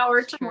from now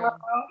or tomorrow,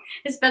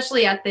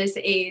 especially at this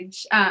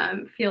age.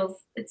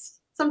 It's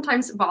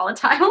sometimes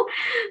volatile,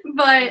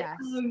 but yes,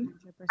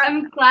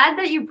 I'm glad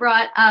that you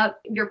brought up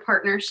your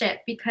partnership,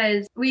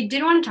 because we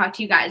did want to talk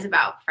to you guys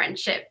about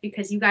friendship,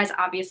 because you guys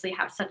obviously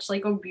have such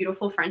like a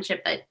beautiful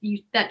friendship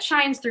that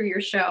shines through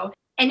your show.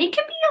 And it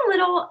can be a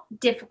little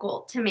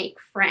difficult to make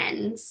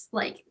friends,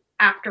 like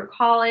after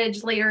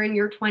college, later in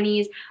your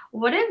 20s.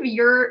 What have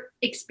your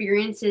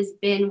experiences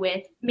been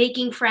with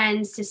making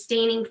friends,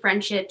 sustaining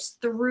friendships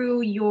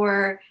through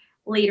your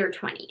later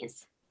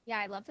 20s? Yeah,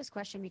 I love this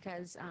question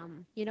because,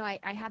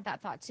 I had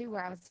that thought too,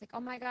 where I was like, oh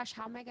my gosh,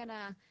 how am I going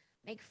to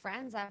make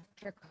friends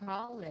after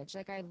college?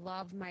 Like, I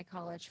love my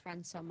college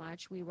friends so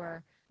much.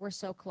 We're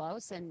so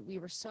close, and we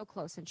were so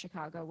close in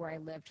Chicago, where I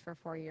lived for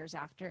 4 years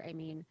after. I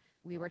mean,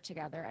 we were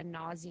together a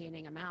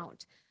nauseating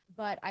amount.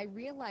 But I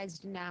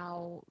realized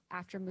now,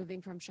 after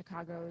moving from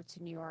Chicago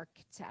to New York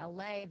to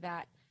LA,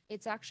 that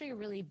it's actually a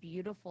really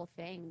beautiful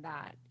thing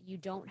that you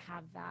don't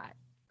have that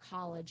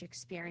college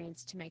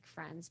experience to make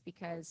friends,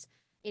 because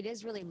it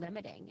is really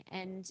limiting.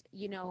 And,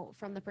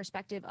 from the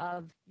perspective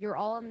of, you're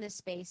all in this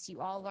space,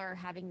 you all are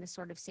having the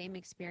sort of same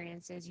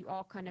experiences, you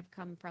all kind of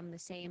come from the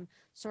same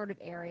sort of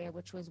area,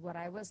 which was what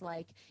I was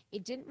like.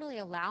 It didn't really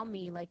allow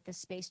me like the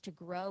space to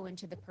grow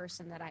into the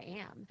person that I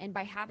am. And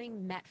by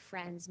having met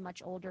friends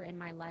much older in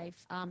my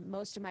life,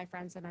 most of my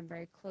friends that I'm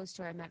very close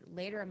to, I met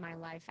later in my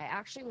life, I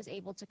actually was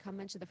able to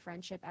come into the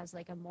friendship as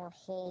like a more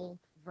whole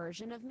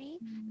version of me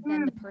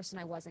than the person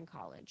I was in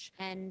college.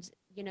 And,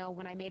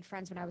 when I made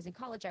friends when I was in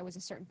college, I was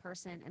a certain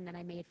person. And then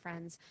I made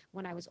friends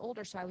when I was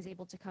older. So I was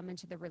able to come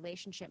into the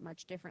relationship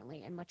much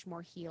differently and much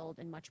more healed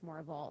and much more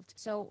evolved.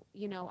 So,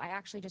 I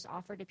actually just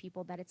offer to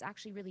people that it's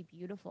actually really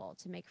beautiful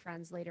to make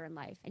friends later in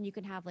life. And you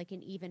can have like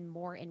an even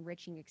more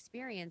enriching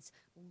experience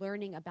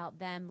learning about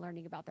them,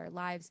 learning about their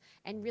lives,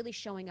 and really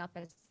showing up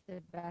as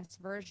the best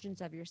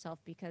versions of yourself,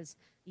 because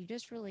you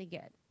just really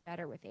get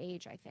better with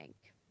age, I think.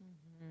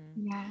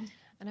 Yeah.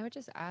 And I would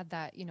just add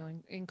that,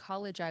 in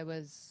college, I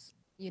was,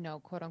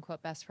 quote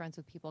unquote, best friends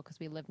with people because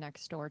we lived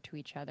next door to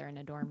each other in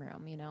a dorm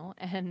room,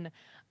 and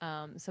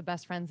so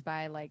best friends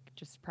by like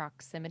just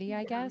proximity,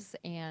 I guess.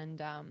 And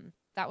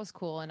that was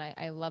cool. And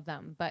I love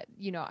them. But,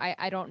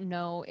 I don't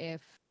know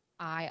if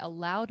I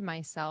allowed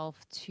myself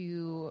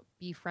to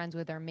be friends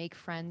with or make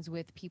friends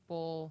with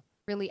people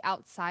really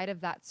outside of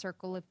that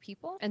circle of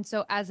people. And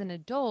so as an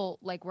adult,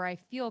 like where I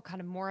feel kind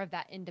of more of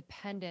that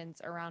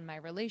independence around my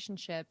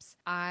relationships,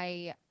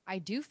 I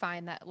do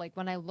find that like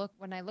when I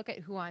look at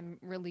who I'm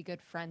really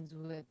good friends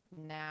with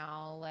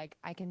now, like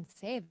I can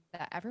say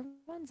that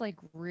everyone's like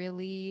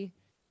really,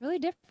 really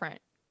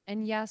different.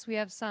 And yes, we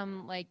have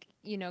some like,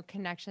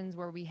 connections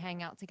where we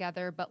hang out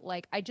together, but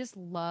like I just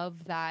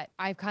love that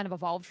I've kind of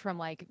evolved from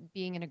like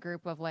being in a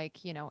group of like,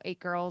 8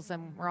 girls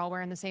and we're all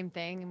wearing the same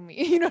thing, and we,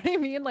 you know what I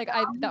mean? Like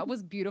that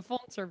was beautiful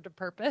and served a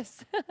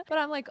purpose. But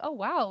I'm like, oh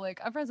wow,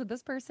 like I'm friends with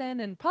this person,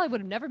 and probably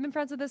would have never been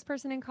friends with this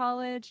person in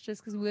college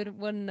just because we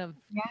wouldn't have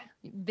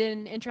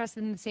been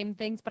interested in the same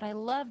things. But I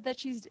love that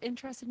she's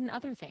interested in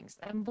other things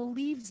and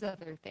believes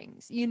other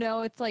things.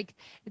 It's like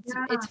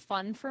it's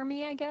fun for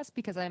me, I guess,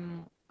 because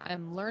I'm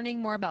learning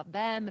more about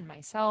them and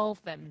myself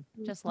and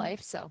just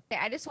life. So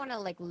I just want to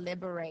like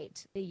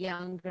liberate the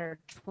younger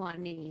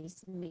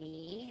 20s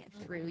me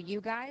through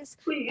you guys.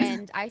 Please.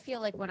 And I feel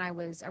like when I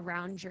was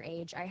around your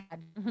age, I had,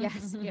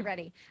 yes, get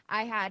ready.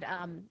 I had,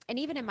 and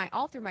even in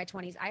all through my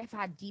 20s, I've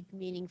had deep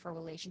meaningful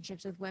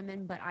relationships with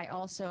women, but I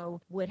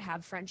also would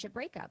have friendship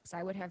breakups.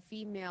 I would have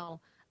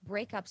female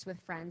breakups with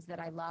friends that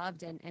I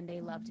loved, and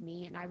they loved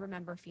me. And I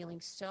remember feeling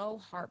so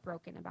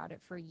heartbroken about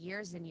it for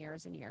years and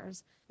years and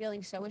years,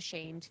 feeling so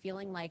ashamed,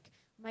 feeling like,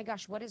 oh my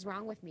gosh, what is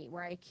wrong with me,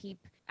 where I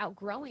keep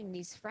outgrowing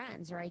these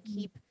friends, or I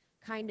keep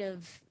kind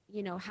of,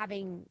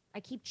 I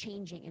keep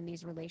changing in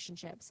these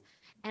relationships.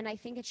 And I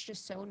think it's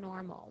just so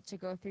normal to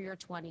go through your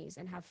 20s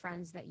and have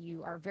friends that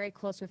you are very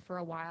close with for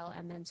a while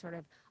and then sort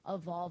of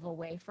evolve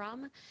away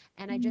from.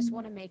 And I just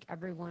want to make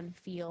everyone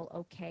feel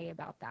okay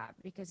about that,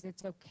 because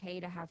it's okay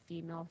to have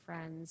female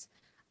friends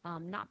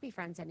not be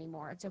friends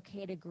anymore. It's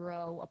okay to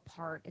grow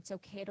apart. It's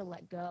okay to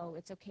let go.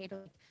 It's okay to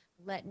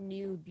let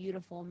new,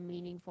 beautiful,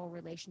 meaningful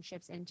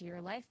relationships into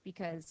your life,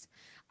 because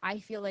I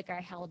feel like I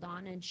held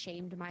on and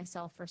shamed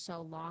myself for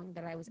so long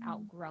that I was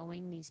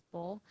outgrowing these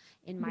people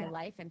in my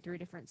life and through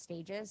different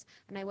stages.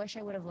 And I wish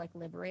I would have like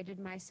liberated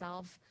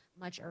myself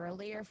much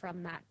earlier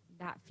from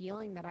that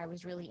feeling that I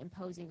was really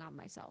imposing on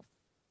myself.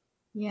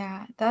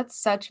 Yeah, that's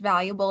such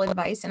valuable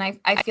advice. And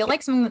I feel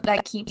like something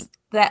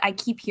that I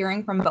keep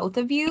hearing from both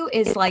of you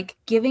is like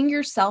giving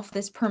yourself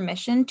this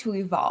permission to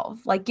evolve,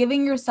 like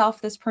giving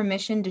yourself this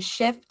permission to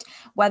shift,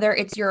 whether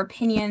it's your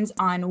opinions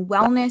on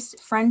wellness,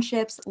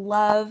 friendships,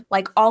 love,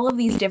 like all of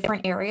these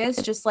different areas,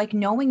 just like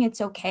knowing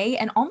it's okay.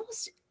 And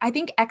almost, I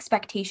think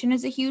expectation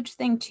is a huge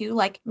thing too.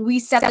 Like we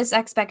set this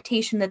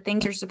expectation that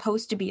things are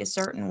supposed to be a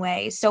certain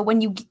way. So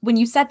when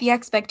you set the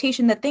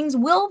expectation that things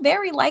will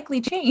very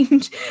likely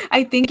change,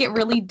 I think it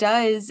really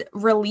does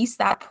release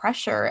that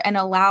pressure and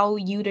allow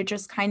you to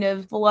just kind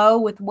of flow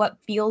with what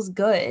feels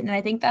good. And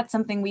I think that's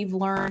something we've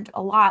learned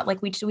a lot.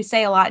 Like we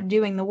say a lot,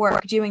 doing the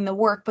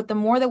work, but the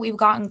more that we've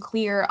gotten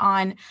clear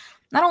on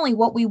not only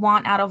what we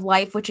want out of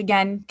life, which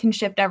again can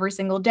shift every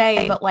single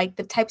day, but like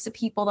the types of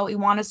people that we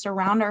want to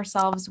surround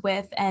ourselves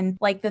with, and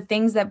like the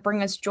things that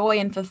bring us joy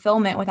and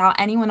fulfillment without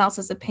anyone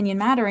else's opinion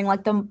mattering,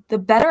 like the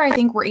better I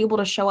think we're able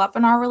to show up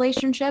in our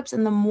relationships,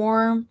 and the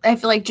more I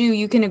feel like, Ju,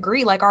 you can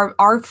agree, like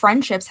our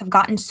friendships have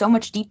gotten so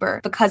much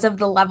deeper because of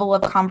the level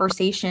of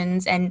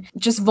conversations and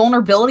just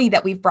vulnerability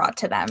that we've brought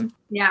to them.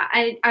 Yeah,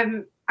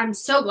 I'm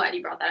so glad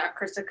you brought that up,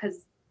 Krista,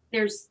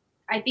 because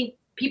I think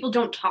people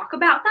don't talk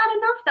about that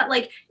enough, that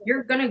like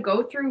you're gonna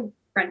go through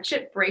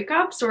friendship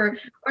breakups or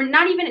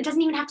not even, it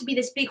doesn't even have to be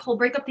this big whole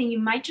breakup thing. You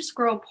might just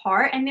grow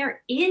apart, and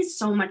there is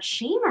so much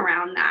shame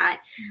around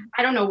that.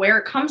 I don't know where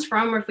it comes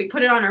from or if we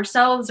put it on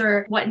ourselves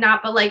or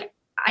whatnot, but like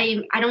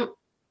I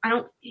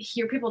don't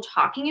hear people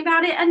talking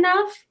about it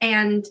enough.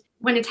 And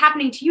when it's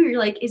happening to you, you're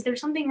like, is there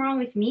something wrong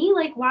with me?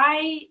 Like,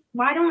 why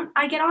don't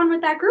I get on with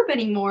that group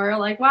anymore?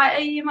 Like, why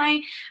am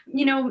I,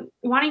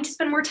 wanting to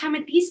spend more time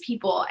with these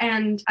people?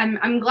 And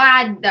I'm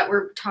glad that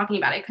we're talking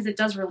about it, because it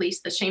does release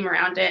the shame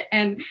around it.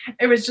 And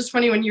it was just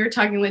funny when you were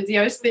talking, Lindsay,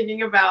 I was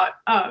thinking about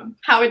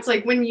how it's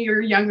like when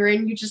you're younger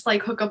and you just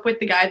like hook up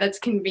with the guy that's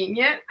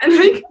convenient. And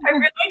like, I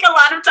feel like a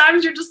lot of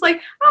times you're just like,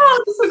 oh,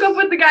 I'll just hook up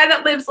with the guy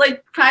that lives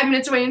like 5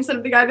 minutes away instead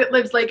of the guy that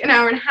lives like an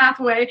hour and a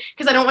half away,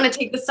 because I don't want to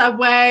take the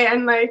subway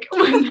and like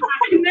whatnot.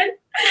 And then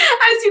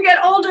as you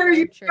get older,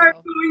 you start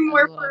going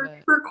more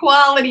for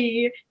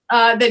quality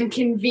than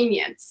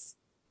convenience.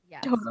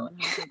 Yes. Totally.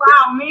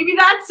 Wow, maybe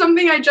that's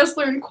something I just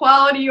learned: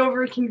 quality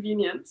over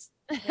convenience.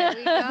 There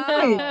we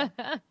go.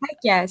 Heck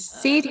yes.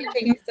 See, you're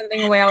taking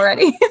something away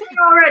already.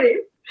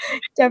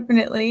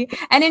 Definitely.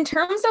 And in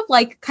terms of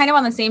like kind of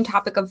on the same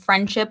topic of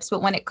friendships,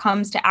 but when it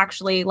comes to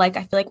actually like,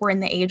 I feel like we're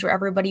in the age where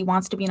everybody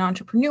wants to be an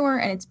entrepreneur,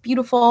 and it's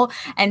beautiful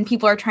and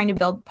people are trying to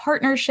build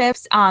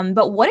partnerships.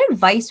 But what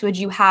advice would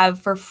you have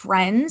for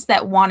friends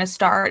that want to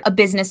start a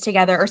business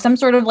together or some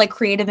sort of like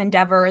creative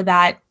endeavor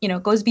that,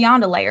 goes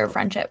beyond a layer of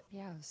friendship?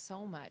 Yeah,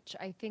 so much.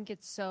 I think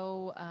it's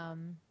so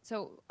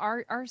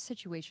our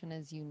situation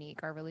is unique.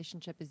 Our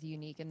relationship is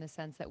unique in the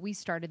sense that we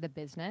started the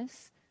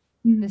business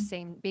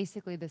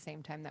basically the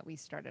same time that we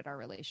started our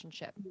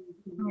relationship.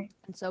 Right.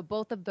 And so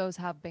both of those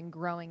have been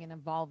growing and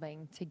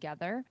evolving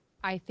together.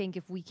 I think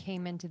if we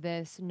came into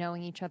this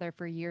knowing each other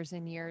for years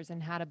and years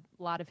and had a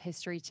lot of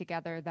history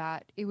together,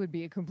 that it would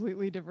be a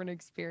completely different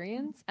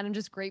experience. And I'm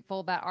just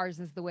grateful that ours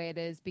is the way it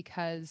is,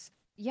 because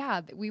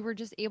we were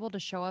just able to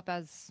show up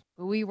as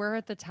who we were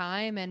at the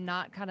time and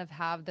not kind of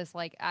have this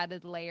like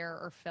added layer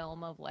or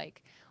film of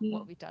like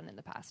what we've done in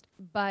the past.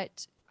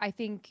 But I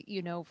think,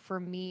 for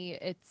me,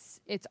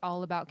 it's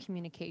all about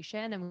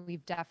communication. And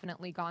we've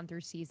definitely gone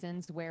through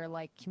seasons where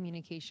like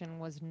communication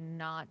was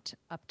not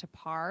up to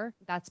par.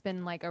 That's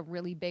been like a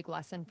really big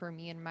lesson for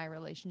me in my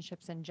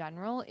relationships in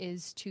general,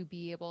 is to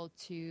be able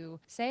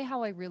to say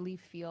how I really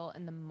feel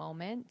in the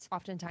moment.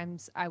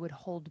 Oftentimes I would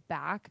hold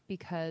back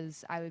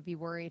because I would be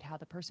worried how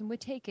the person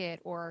would take it,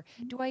 or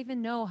do I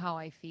even know how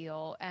I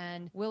feel?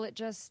 And will it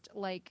just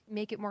like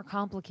make it more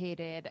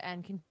complicated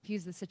and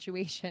confuse the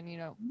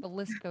situation? The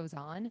list goes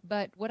on.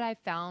 But what I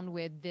found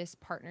with this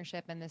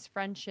partnership and this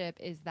friendship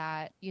is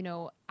that,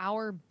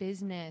 our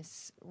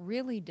business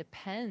really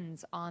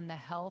depends on the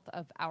health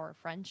of our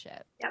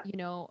friendship.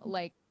 Yep.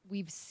 Like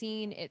we've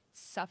seen it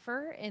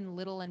suffer in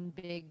little and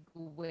big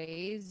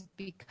ways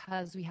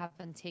because we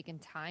haven't taken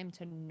time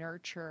to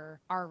nurture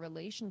our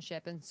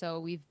relationship. And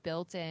so we've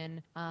built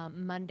in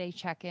Monday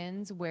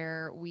check-ins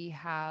where we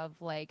have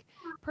like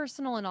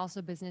personal and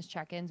also business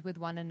check-ins with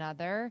one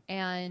another.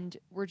 And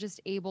we're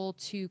just able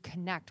to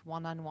connect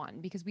one-on-one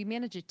because we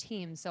manage a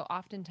team. So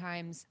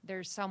oftentimes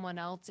there's someone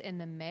else in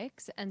the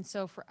mix. And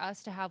so for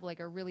us to have like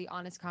a really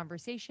honest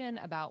conversation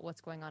about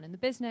what's going on in the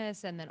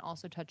business and then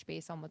also touch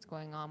base on what's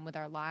going on with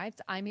our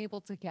lives, I'm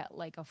able to get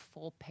like a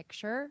full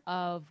picture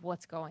of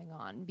what's going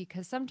on,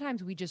 because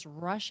sometimes we just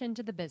rush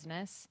into the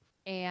business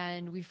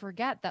and we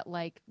forget that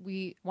like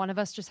one of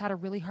us just had a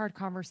really hard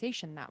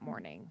conversation that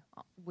morning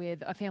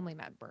with a family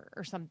member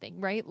or something,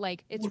 right?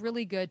 Like it's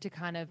really good to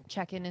kind of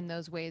check in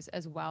those ways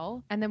as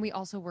well. And then we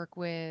also work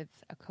with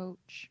a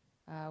coach.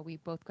 We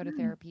both go to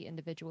therapy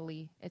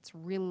individually. It's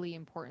really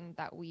important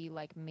that we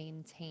like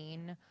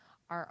maintain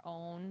our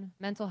own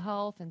mental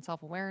health and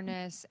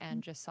self-awareness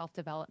and just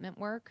self-development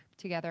work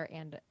together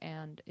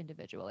and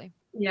individually.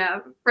 Yeah.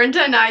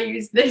 Brenda and I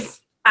use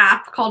this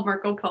app called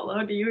Marco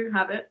Polo. Do you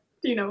have it?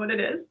 Do you know what it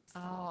is?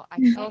 Oh,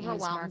 it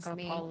overwhelms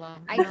me.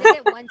 I did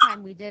it one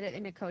time. We did it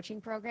in a coaching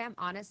program.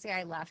 Honestly,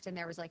 I left and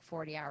there was like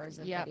 40 hours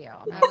of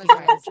video.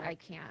 I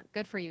can't.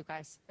 Good for you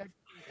guys.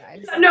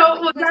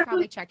 No, you guys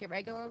probably check it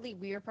regularly.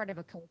 We were part of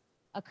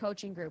a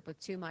coaching group with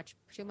too much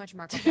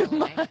Marco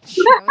Polo. I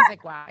was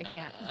like, wow, I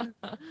can't.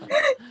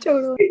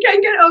 Totally. It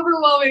can get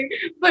overwhelming,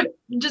 but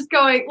just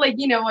going like,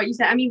 what you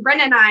said. I mean,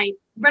 Brenda and I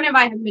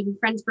have been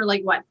friends for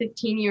like what,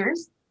 15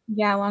 years?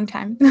 Yeah, a long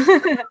time.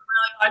 Really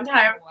long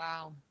time.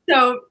 Wow.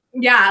 So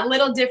yeah, a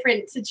little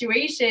different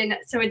situation.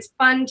 So it's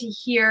fun to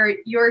hear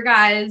your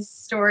guys'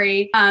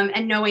 story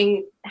and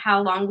knowing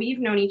how long we've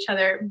known each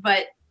other.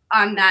 But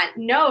on that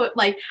note,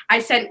 like I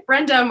sent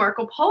Brenda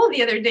Marco Polo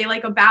the other day,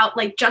 like about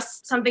like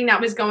just something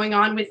that was going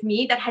on with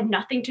me that had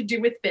nothing to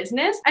do with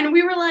business. And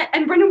we were like,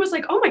 and Brenda was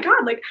like, oh my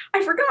God, like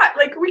I forgot,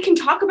 like we can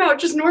talk about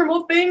just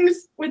normal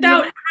things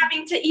without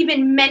having to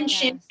even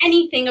mention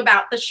anything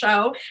about the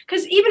show.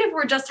 Cause even if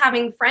we're just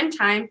having friend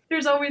time,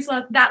 there's always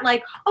that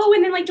like, oh,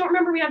 and then like, don't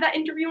remember we have that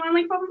interview on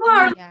like blah,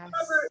 blah,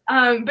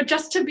 blah. But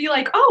just to be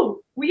like, oh,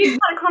 we had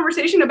a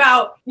conversation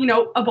about, you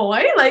know, a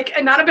boy, like,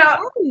 and not about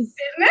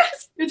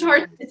business. It's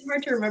hard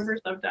to remember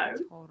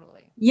sometimes.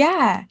 Totally.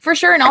 Yeah, for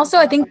sure. And also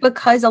I think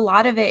because a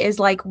lot of it is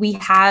like we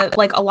have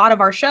like a lot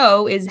of our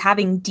show is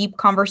having deep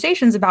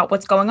conversations about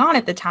what's going on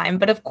at the time.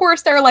 But of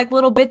course there are like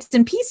little bits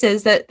and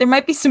pieces that there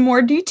might be some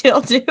more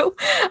detail to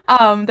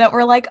that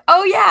we're like,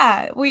 oh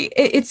yeah,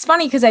 it's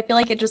funny because I feel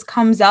like it just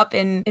comes up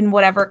in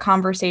whatever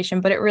conversation,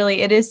 but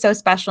it is so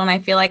special. And I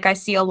feel like I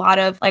see a lot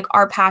of like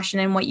our passion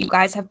and what you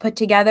guys have put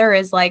together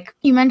is like,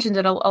 you mentioned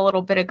it a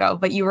little bit ago,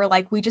 but you were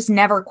like, we just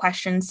never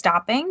questioned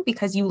stopping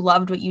because you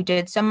loved what you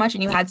did so much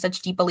and you had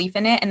such deep belief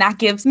in it. And that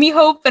gives me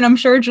hope. And I'm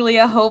sure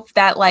Julia hope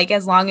that like,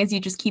 as long as you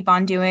just keep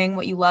on doing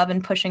what you love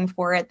and pushing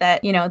for it,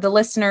 that, you know, the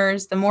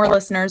more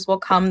listeners will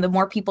come, the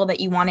more people that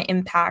you want to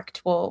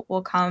impact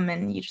will come,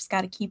 and you just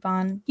got to keep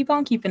on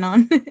keeping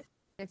on.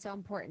 It's so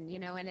important, you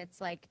know, and it's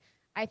like,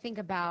 I think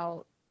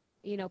about,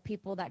 you know,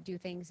 people that do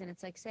things and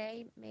it's like,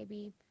 say,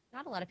 maybe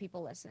not a lot of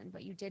people listen,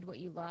 but you did what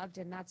you loved.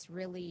 And that's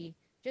really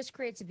just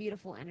creates a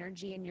beautiful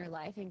energy in your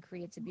life and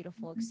creates a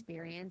beautiful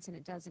experience. And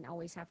it doesn't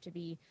always have to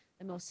be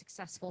the most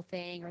successful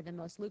thing or the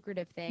most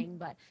lucrative thing.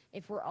 But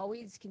if we're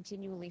always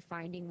continually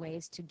finding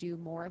ways to do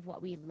more of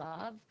what we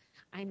love,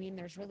 I mean,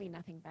 there's really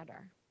nothing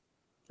better.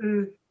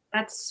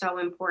 That's so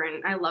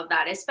important. I love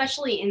that,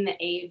 especially in the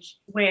age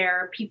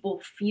where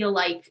people feel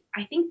like,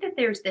 I think that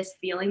there's this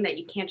feeling that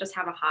you can't just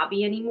have a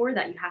hobby anymore,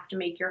 that you have to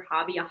make your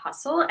hobby a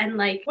hustle. And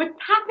like, what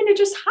happened to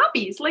just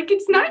hobbies? Like,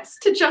 it's nice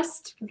to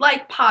just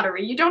like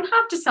pottery. You don't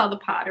have to sell the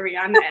pottery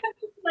on it.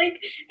 Like,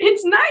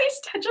 it's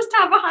nice to just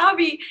have a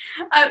hobby.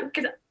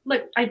 Because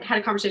like, I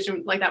had a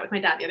conversation like that with my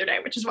dad the other day,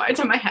 which is why it's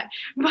in my head.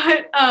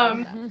 But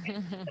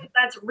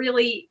that's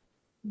really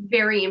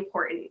very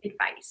important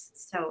advice.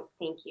 So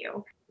thank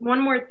you. One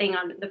more thing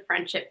on the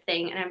friendship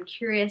thing, and I'm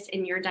curious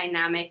in your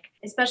dynamic,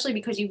 especially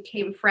because you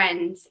became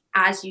friends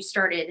as you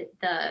started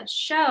the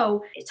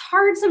show. It's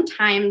hard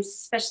sometimes,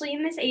 especially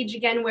in this age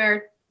again,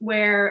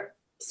 where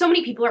so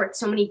many people are at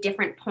so many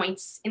different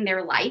points in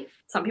their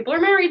life. Some people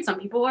are married, some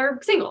people are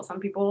single,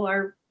 some people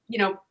are, you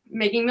know,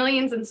 making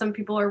millions, and some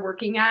people are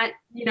working at,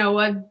 you know,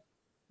 a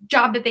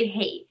job that they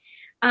hate.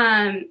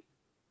 How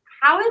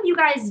have you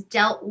guys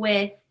dealt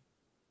with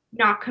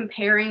not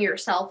comparing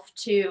yourself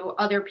to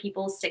other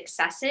people's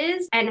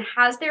successes? And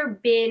has there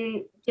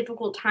been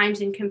difficult times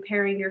in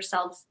comparing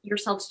yourselves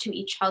to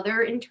each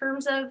other in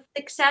terms of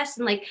success?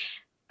 And like,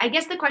 I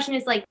guess the question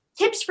is like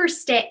tips for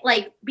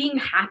like being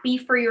happy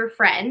for your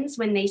friends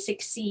when they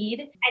succeed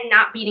and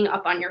not beating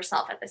up on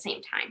yourself at the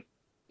same time.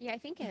 Yeah, I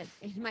think in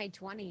my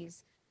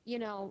 20s, you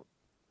know,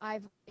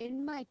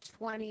 in my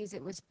 20s,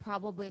 it was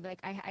probably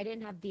like I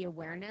didn't have the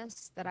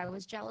awareness that I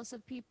was jealous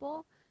of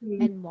people.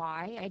 And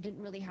why. I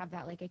didn't really have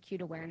that like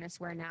acute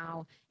awareness where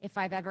now if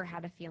I've ever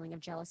had a feeling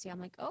of jealousy,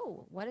 I'm like,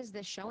 oh, what is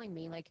this showing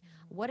me? Like,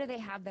 what do they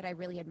have that I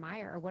really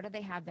admire? Or what do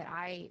they have that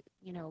I,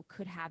 you know,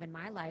 could have in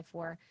my life?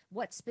 Or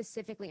what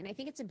specifically? And I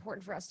think it's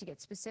important for us to get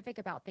specific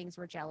about things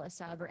we're jealous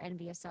of or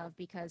envious of,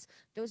 because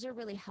those are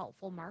really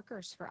helpful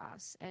markers for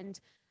us. And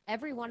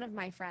every one of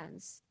my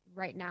friends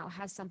right now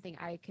has something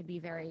I could be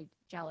very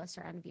jealous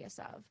or envious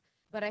of.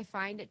 But I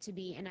find it to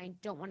be, and I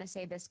don't want to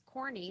say this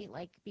corny,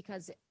 like,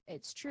 because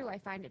it's true, I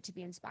find it to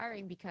be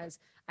inspiring because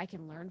I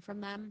can learn from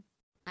them.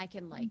 I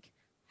can like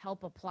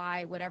help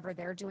apply whatever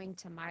they're doing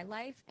to my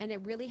life. And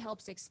it really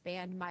helps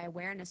expand my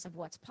awareness of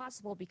what's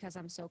possible because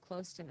I'm so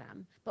close to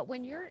them. But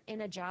when you're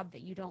in a job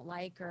that you don't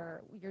like,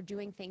 or you're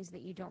doing things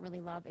that you don't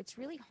really love, it's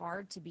really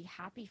hard to be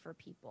happy for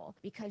people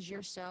because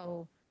you're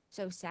so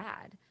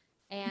sad.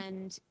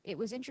 And it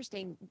was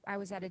interesting. I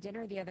was at a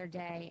dinner the other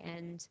day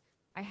and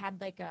I had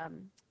like,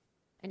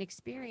 an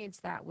experience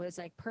that was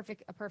like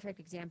a perfect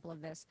example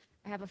of this.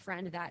 I have a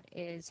friend that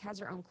has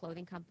her own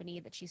clothing company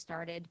that she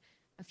started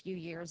a few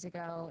years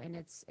ago, and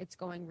it's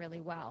going really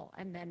well.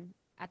 And then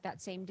at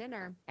that same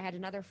dinner, I had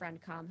another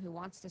friend come who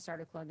wants to start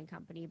a clothing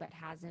company but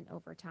hasn't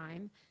over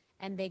time,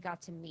 and they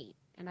got to meet.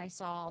 And I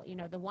saw, you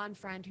know, the one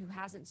friend who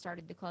hasn't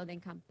started the clothing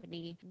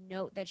company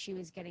note that she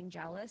was getting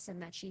jealous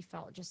and that she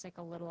felt just like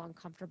a little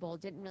uncomfortable,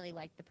 didn't really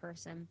like the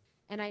person.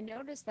 And I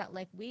noticed that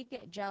like we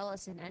get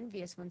jealous and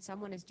envious when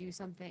someone is doing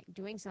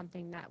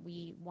something that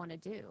we want to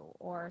do,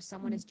 or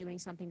someone is doing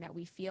something that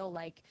we feel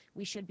like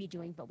we should be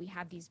doing, but we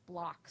have these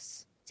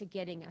blocks to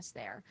getting us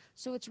there.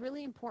 So it's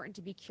really important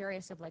to be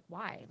curious of like,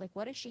 why? Like,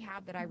 what does she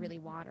have that I really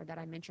want or that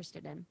I'm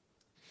interested in?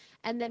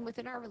 And then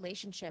within our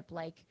relationship,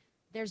 like,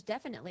 there's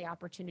definitely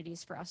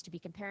opportunities for us to be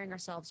comparing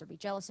ourselves or be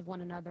jealous of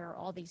one another, or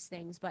all these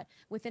things. But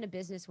within a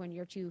business, when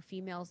you're two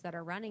females that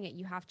are running it,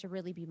 you have to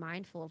really be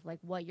mindful of like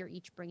what you're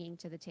each bringing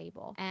to the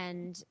table.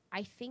 And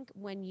I think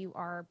when you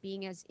are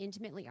being as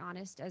intimately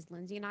honest as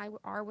Lindsay and I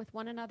are with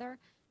one another,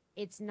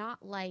 it's not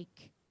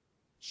like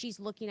she's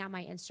looking at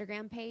my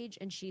Instagram page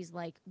and she's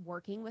like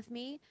working with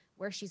me,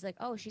 where she's like,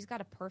 oh, she's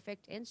got a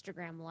perfect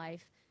Instagram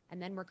life.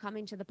 And then we're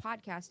coming to the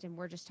podcast and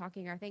we're just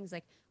talking our things.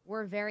 Like,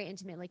 we're very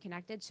intimately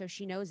connected, so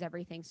she knows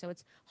everything. So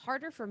it's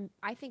harder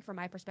I think from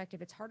my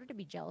perspective, it's harder to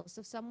be jealous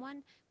of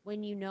someone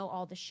when you know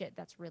all the shit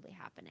that's really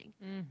happening.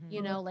 Mm-hmm.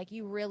 You know, like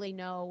you really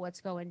know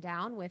what's going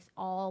down with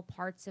all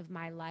parts of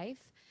my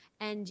life.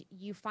 And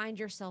you find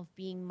yourself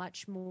being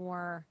much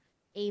more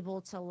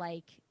able to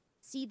like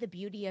see the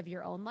beauty of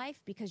your own life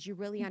because you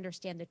really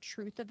understand the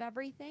truth of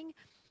everything,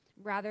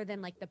 rather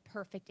than like the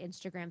perfect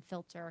Instagram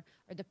filter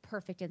or the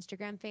perfect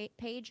Instagram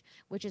page,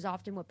 which is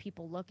often what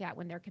people look at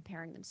when they're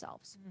comparing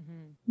themselves.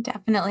 Mm-hmm.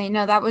 Definitely.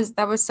 No, that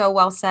was so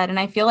well said. And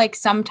I feel like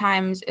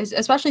sometimes,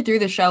 especially through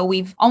the show,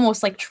 we've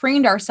almost like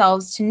trained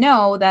ourselves to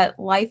know that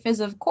life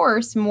is, of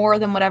course, more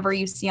than whatever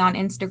you see on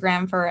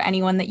Instagram for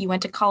anyone that you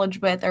went to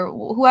college with or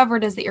whoever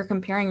it is that you're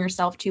comparing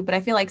yourself to. But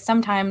I feel like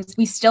sometimes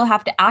we still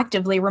have to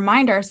actively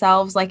remind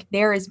ourselves like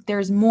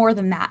there's more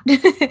than that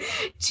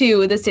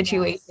to the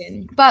situation.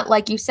 Yes. But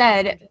like you said,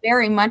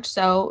 very much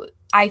so,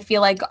 I feel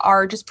like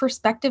our just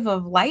perspective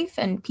of life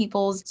and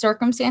people's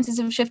circumstances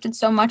have shifted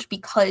so much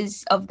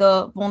because of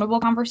the vulnerable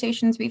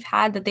conversations we've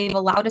had, that they've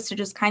allowed us to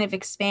just kind of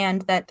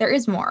expand that there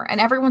is more and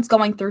everyone's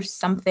going through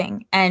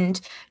something, and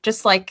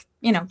just like,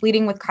 you know,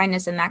 leading with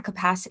kindness in that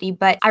capacity.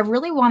 But I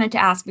really wanted to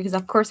ask, because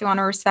of course we want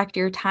to respect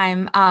your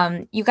time.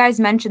 You guys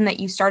mentioned that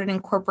you started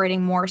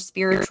incorporating more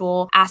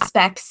spiritual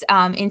aspects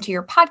into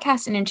your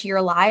podcast and into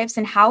your lives.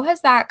 And how did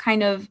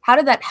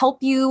that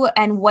help you?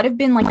 And what have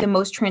been like the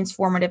most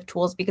transformative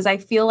tools? Because I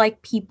feel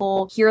like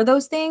people hear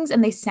those things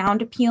and they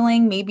sound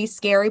appealing, maybe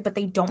scary, but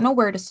they don't know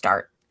where to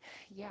start.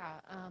 Yeah.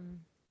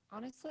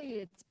 Honestly,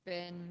 it's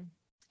been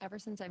ever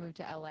since I moved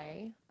to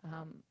LA.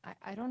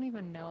 I don't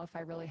even know if I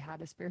really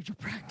had a spiritual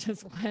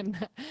practice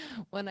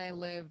when I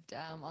lived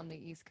on the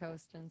East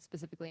Coast, and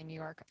specifically in New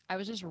York. I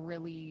was just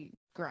really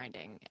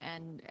grinding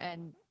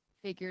and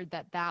figured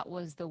that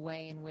was the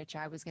way in which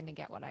I was going to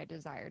get what I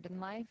desired in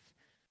life,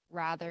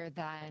 rather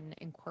than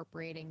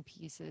incorporating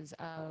pieces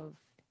of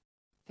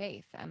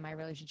faith and my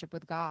relationship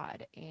with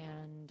God,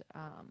 and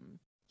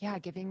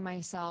giving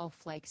myself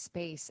like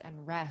space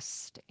and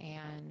rest,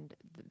 and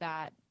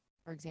that,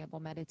 for example,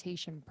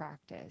 meditation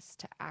practice,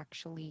 to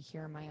actually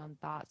hear my own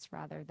thoughts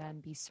rather than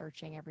be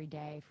searching every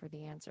day for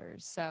the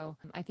answers. So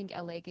I think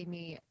LA gave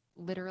me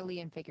literally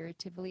and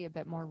figuratively a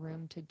bit more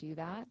room to do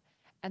that.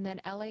 And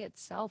then LA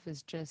itself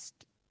is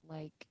just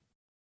like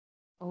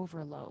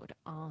overload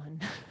on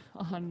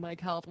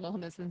like health,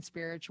 wellness, and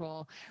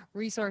spiritual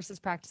resources,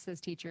 practices,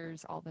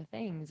 teachers, all the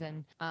things.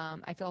 And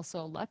I feel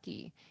so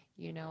lucky,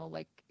 you know,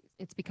 like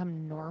it's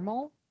become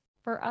normal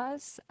for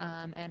us.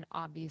 And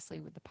obviously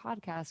with the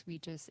podcast, we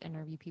just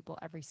interview people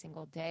every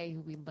single day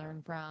who we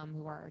learn from,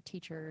 who are our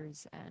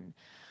teachers. And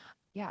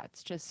yeah,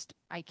 it's just,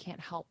 I can't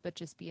help but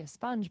just be a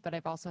sponge, but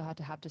I've also had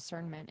to have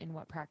discernment in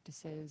what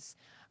practices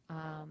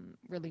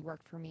really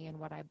worked for me and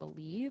what I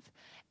believe.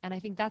 And I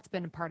think that's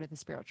been a part of the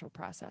spiritual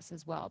process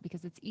as well,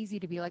 because it's easy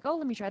to be like, oh,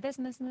 let me try this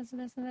and this and this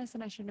and this and this,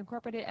 and I should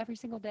incorporate it every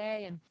single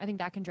day. And I think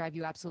that can drive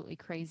you absolutely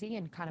crazy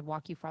and kind of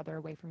walk you farther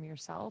away from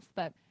yourself.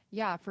 But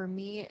yeah, for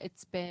me,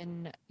 it's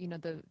been, you know,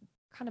 the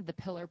kind of the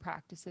pillar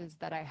practices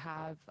that I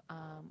have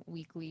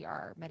weekly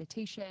are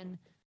meditation,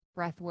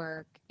 breath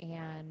work,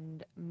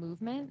 and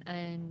movement.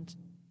 And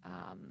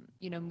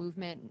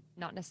movement,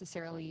 not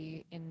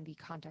necessarily in the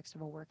context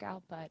of a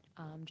workout, but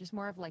just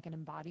more of like an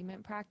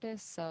embodiment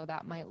practice. So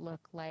that might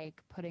look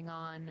like putting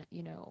on,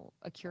 you know,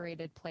 a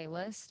curated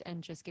playlist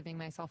and just giving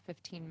myself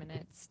 15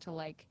 minutes to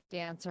like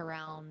dance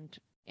around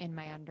in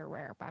my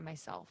underwear by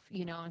myself,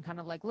 you know, and kind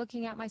of like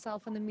looking at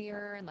myself in the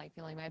mirror and like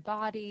feeling my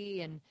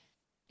body. And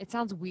it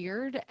sounds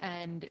weird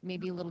and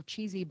maybe a little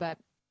cheesy, but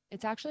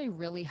it's actually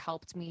really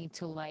helped me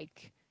to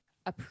like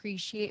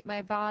appreciate my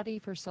body.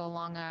 For so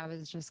long I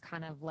was just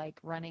kind of like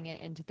running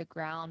it into the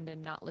ground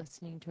and not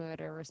listening to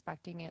it or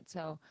respecting it.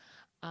 So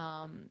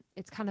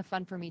it's kind of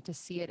fun for me to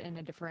see it in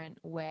a different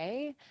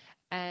way.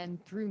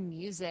 And through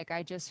music,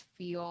 I just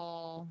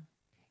feel,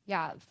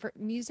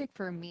 music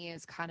for me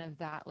is kind of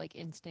that like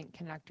instant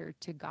connector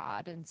to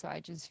God. And so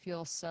I just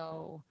feel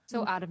so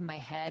out of my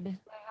head when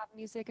I have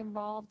music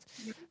involved.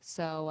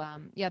 So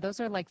those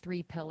are like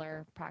 3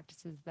 pillar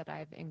practices that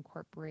I've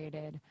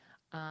incorporated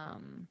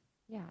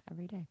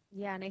every day.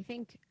 Yeah. And I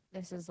think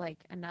this is like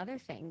another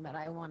thing that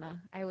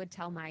I would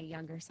tell my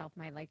younger self,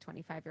 my like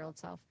 25-year-old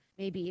self,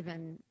 maybe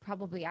even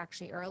probably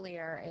actually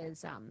earlier,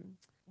 is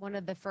one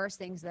of the first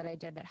things that I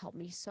did that helped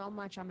me so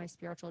much on my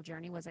spiritual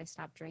journey was I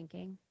stopped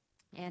drinking.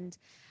 And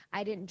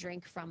I didn't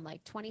drink from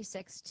like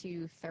 26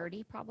 to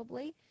 30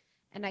 probably.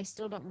 And I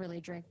still don't really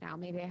drink now.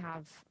 Maybe I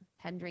have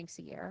 10 drinks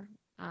a year.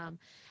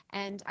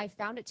 And I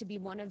found it to be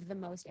one of the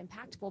most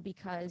impactful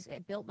because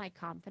it built my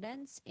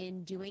confidence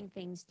in doing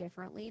things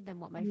differently than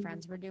what my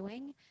friends were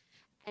doing.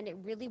 And it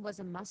really was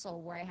a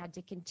muscle where I had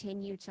to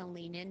continue to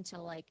lean into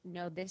like,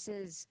 no, this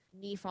is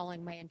me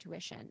following my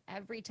intuition.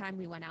 Every time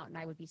we went out and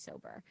I would be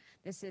sober,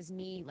 this is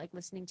me like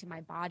listening to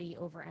my body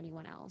over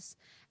anyone else.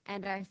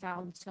 And I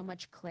found so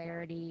much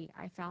clarity.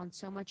 I found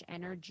so much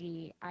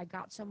energy. I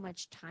got so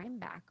much time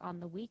back on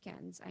the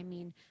weekends. I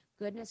mean,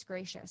 goodness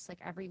gracious, like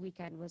every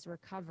weekend was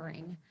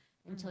recovering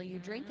until you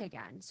drink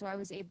again. So I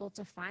was able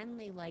to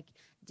finally like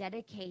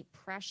dedicate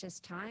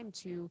precious time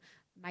to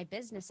my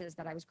businesses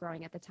that I was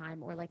growing at the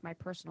time, or like my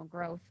personal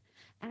growth.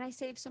 And I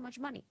saved so much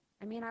money.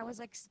 I mean, I was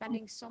like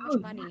spending so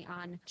much money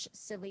on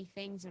silly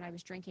things when I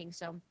was drinking.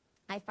 So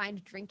I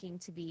find drinking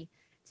to be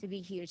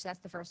huge. That's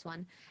the first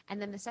one.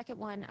 And then the second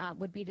one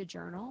would be to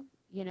journal.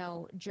 You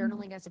know,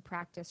 journaling as a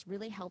practice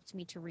really helped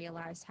me to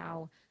realize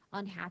how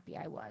unhappy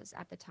I was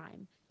at the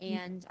time.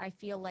 And I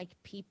feel like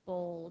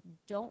people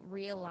don't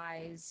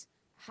realize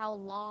how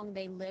long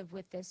they live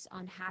with this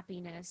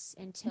unhappiness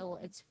until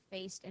it's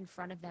faced in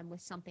front of them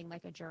with something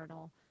like a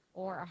journal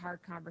or a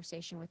hard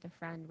conversation with a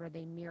friend where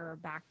they mirror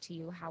back to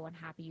you how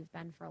unhappy you've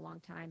been for a long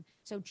time.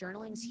 So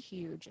journaling's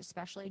huge,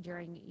 especially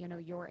during, you know,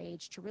 your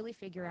age, to really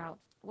figure out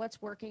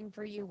what's working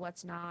for you,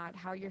 what's not,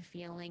 how you're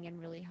feeling, and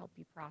really help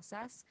you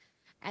process.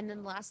 And then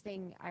the last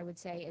thing I would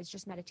say is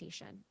just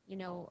meditation. You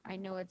know, I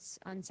know it's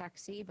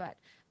unsexy, but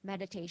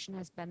meditation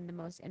has been the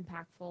most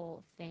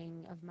impactful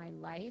thing of my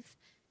life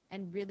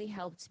and really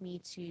helped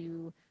me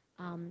to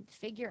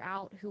figure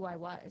out who I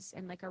was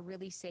in like a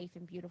really safe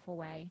and beautiful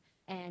way.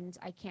 And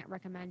I can't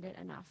recommend it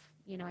enough.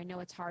 You know, I know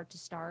it's hard to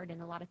start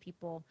and a lot of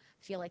people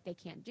feel like they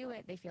can't do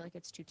it. They feel like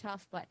it's too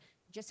tough, but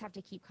you just have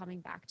to keep coming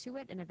back to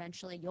it. And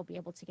eventually you'll be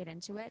able to get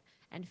into it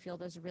and feel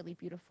those really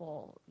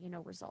beautiful, you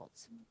know,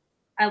 results.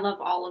 I love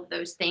all of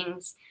those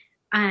things.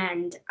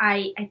 And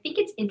I think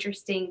it's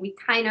interesting. We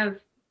kind of,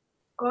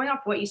 going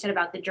off what you said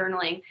about the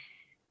journaling,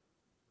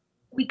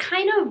 we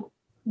kind of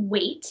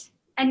wait,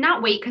 and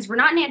not wait because we're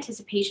not in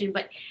anticipation,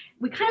 but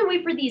we kind of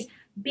wait for these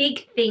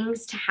big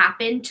things to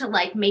happen to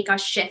like make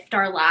us shift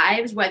our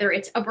lives, whether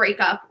it's a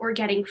breakup or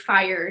getting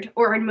fired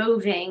or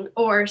moving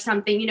or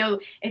something. You know,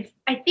 if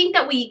I think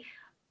that we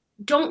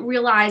don't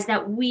realize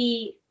that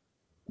we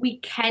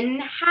can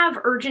have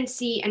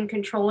urgency and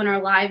control in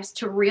our lives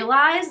to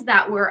realize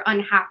that we're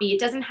unhappy. It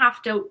doesn't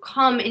have to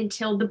come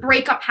until the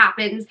breakup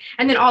happens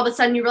and then all of a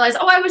sudden you realize,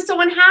 oh, I was so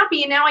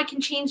unhappy and now I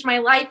can change my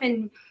life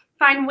and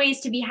find ways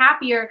to be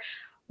happier.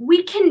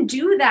 We can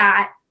do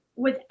that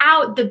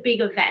without the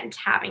big event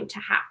having to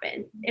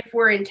happen. If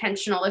we're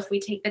intentional, if we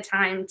take the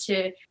time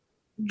to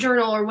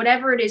journal or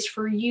whatever it is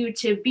for you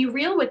to be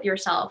real with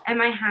yourself.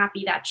 Am I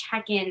happy? That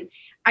check-in.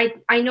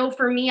 I know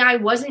for me, I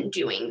wasn't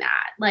doing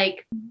that.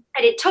 Like,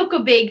 and it took a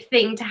big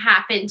thing to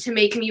happen to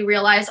make me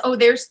realize, oh,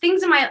 there's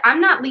things I'm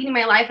not leading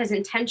my life as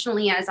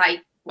intentionally as I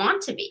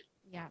want to be.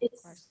 Yeah,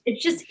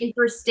 it's just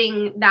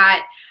interesting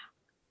that,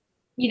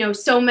 you know,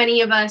 so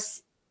many of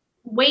us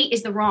wait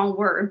is the wrong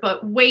word,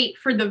 but wait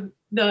for the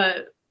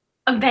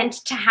event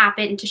to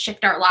happen to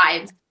shift our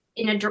lives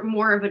in a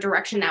more of a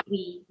direction that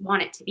we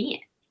want it to be in.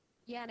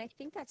 Yeah, and I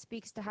think that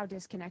speaks to how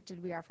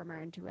disconnected we are from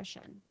our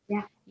intuition.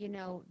 Yeah. You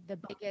know, the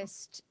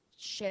biggest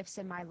shifts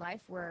in my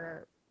life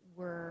were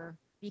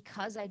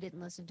because I didn't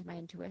listen to my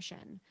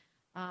intuition.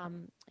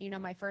 You know,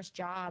 my first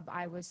job,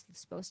 I was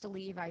supposed to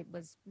leave. I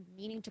was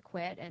meaning to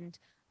quit and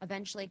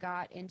eventually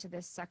got into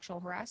this sexual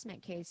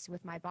harassment case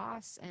with my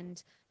boss.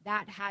 And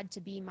that had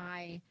to be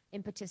my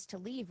impetus to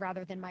leave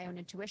rather than my own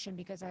intuition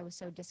because I was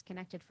so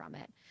disconnected from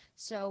it.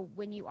 So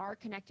when you are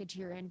connected to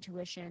your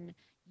intuition,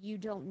 you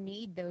don't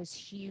need those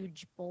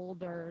huge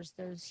boulders,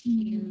 those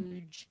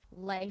huge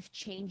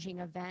life-changing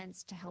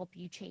events to help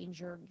you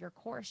change your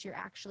course. You're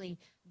actually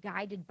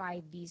guided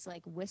by these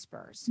like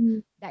whispers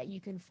that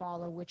you can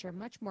follow, which are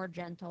much more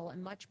gentle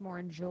and much more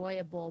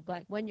enjoyable.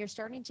 But when you're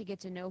starting to get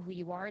to know who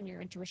you are and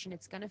your intuition,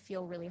 it's going to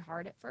feel really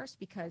hard at first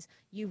because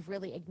you've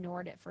really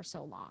ignored it for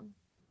so long.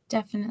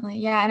 Definitely.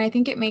 Yeah. And I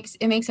think it makes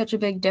such a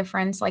big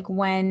difference. Like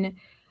when,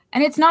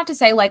 and it's not to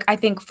say like, I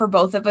think for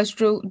both of us,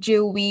 Drew,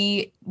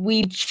 we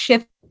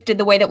shifted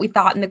the way that we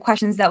thought and the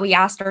questions that we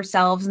asked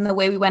ourselves and the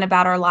way we went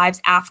about our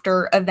lives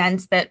after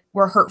events that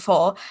were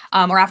hurtful,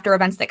 or after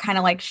events that kind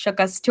of like shook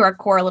us to our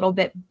core a little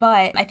bit.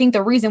 But I think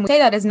the reason we say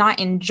that is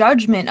not in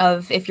judgment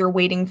of if you're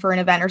waiting for an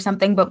event or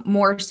something, but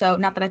more so,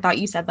 not that I thought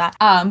you said that,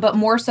 but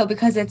more so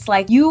because it's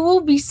like you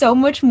will be so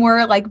much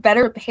more like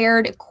better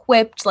prepared,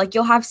 equipped, like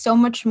you'll have so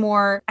much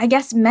more, I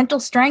guess, mental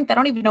strength. I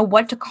don't even know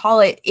what to call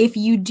it if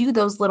you do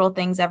those little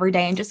things every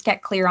day and just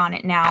get clear on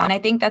it now. And I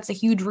think that's a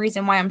huge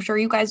reason why I'm sure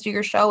you guys do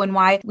your show and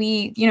why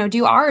we, you know,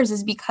 do ours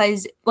is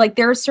because like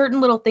there are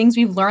certain little things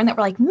we've learned that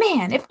we're like,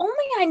 man, if only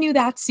I knew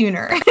that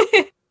sooner.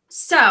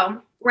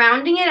 So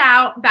rounding it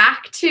out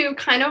back to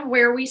kind of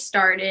where we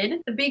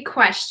started, the big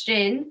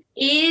question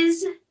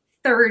is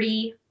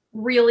 30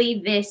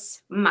 really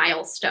this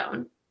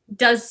milestone?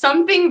 Does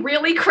something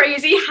really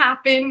crazy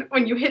happen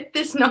when you hit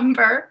this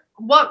number?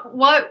 What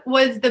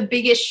was the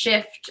biggest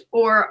shift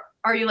or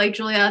are you like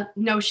Julia,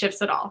 no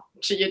shifts at all?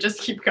 Should you just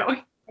keep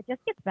going? It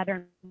just gets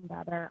better and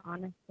better.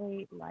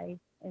 Honestly, life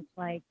is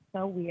like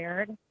so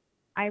weird.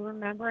 I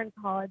remember in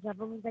college,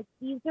 everyone was like,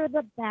 these are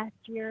the best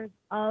years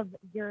of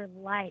your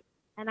life.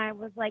 And I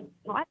was like,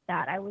 taught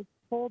that. I was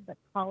told that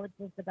college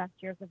was the best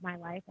years of my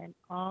life. And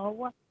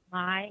oh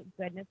my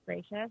goodness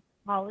gracious,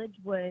 college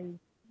was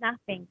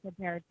nothing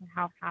compared to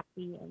how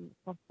happy and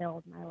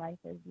fulfilled my life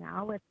is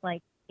now. It's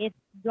like, it's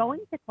going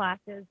to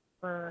classes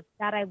for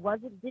that I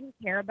didn't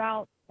care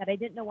about, that I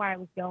didn't know why I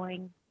was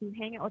going, to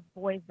hang out with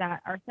boys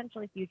that are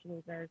essentially huge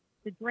losers,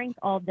 to drink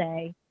all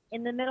day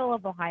in the middle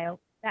of Ohio.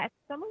 That if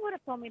someone would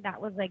have told me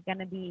that was like going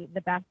to be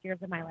the best years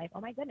of my life, oh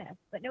my goodness.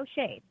 But no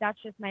shade,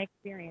 that's just my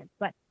experience.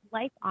 But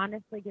life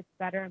honestly gets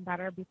better and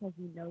better because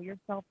you know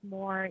yourself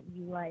more.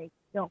 You like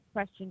don't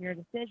question your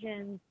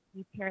decisions.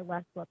 You care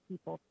less what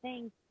people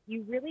think.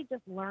 You really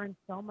just learn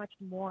so much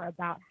more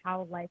about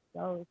how life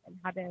goes and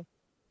how to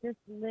just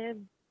live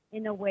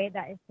in a way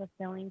that is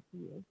fulfilling to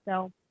you.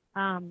 So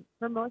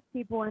for most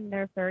people in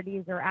their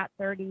 30s or at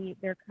 30,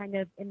 they're kind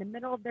of in the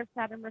middle of their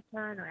Saturn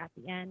return or at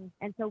the end.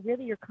 And so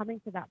really you're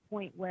coming to that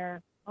point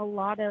where a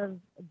lot of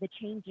the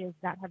changes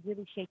that have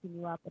really shaken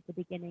you up at the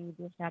beginning of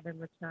your Saturn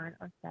return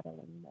are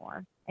settling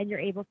more. And you're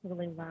able to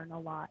really learn a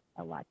lot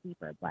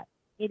deeper. But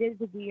it is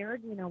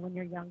weird, when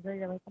you're younger,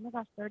 you're like, oh my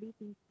gosh, 30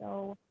 seems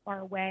so far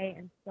away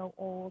and so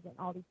old and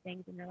all these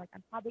things. And you're like,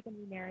 I'm probably going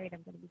to be married.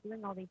 I'm going to be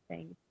doing all these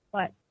things.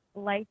 But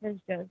life is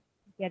just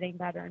getting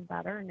better and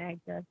better. And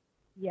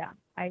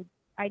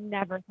I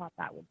never thought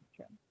that would be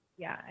true.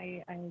 Yeah,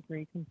 I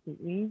agree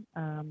completely.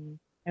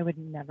 I would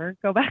never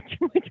go back to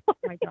my Oh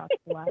my gosh,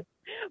 bless.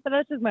 but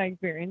that's just my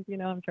experience.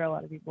 I'm sure a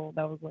lot of people,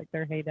 that was like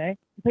their heyday.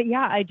 But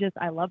yeah,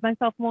 I love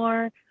myself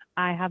more.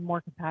 I have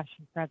more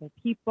compassion for other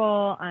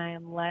people. I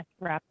am less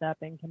wrapped up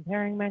in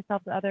comparing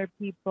myself to other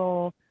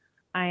people.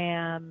 I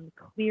am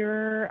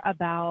clearer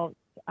about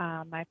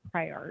my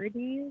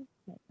priorities.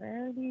 My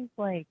priorities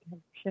have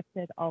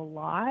shifted a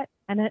lot,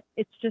 and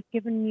it's just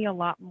given me a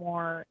lot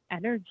more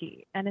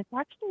energy. And it's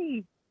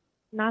actually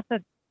not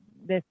that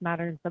this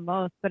matters the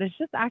most, but it's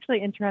just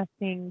actually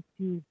interesting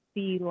to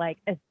see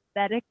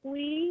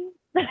aesthetically.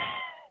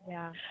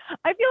 Yeah.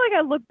 I feel like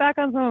I look back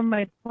on some of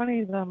my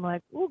 20s and I'm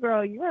like, oh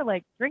girl, you were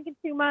drinking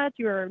too much,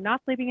 you were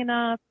not sleeping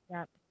enough.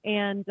 Yeah.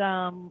 And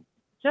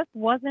just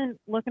wasn't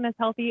looking as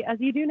healthy as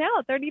you do now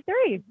at 33.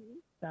 Mm-hmm.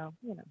 So,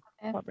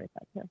 celebrate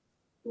that too.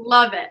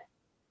 Love it.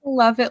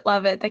 Love it.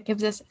 Love it. That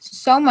gives us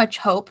so much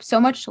hope, so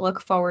much to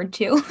look forward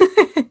to.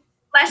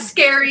 Less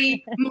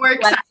scary, more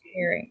exciting. Less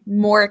scary.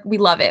 More, we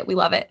love it. We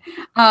love it.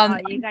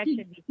 You guys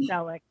should be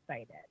so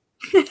excited.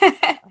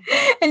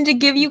 And to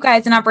give you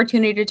guys an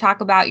opportunity to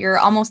talk about your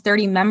Almost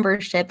 30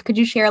 membership, could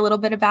you share a little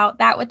bit about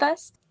that with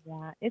us?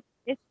 Yeah, it's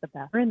the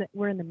best.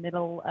 We're in the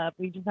middle of.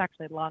 We just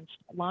actually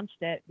launched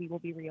it. We will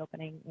be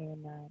reopening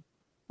in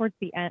towards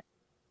the end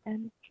of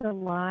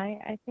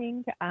July, I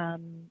think.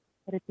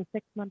 But it's a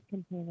 6-month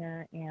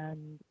container,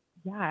 and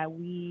yeah,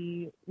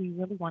 we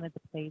really wanted the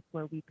place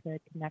where we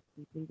could connect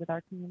deeply with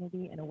our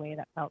community in a way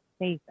that felt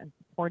safe and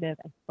supportive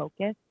and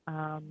focused.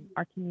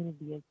 Our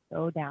community is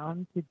so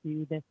down to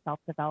do this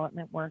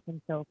self-development work,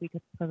 and so if we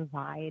could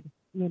provide,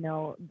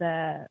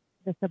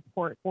 the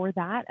support for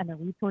that and the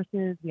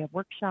resources, we have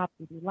workshops,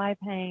 we do live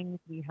hangs,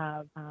 we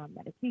have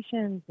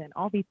meditations and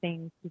all these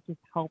things to just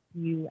help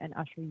you and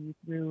usher you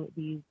through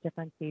these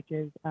different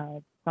stages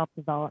of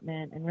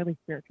self-development and really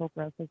spiritual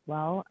growth as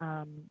well.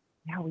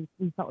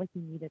 We felt like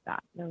we needed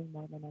that really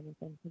more than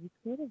anything. So we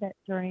created it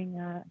during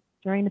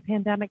the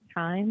pandemic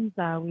times.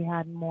 We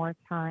had more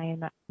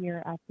time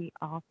here at the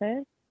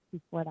office.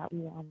 Before that,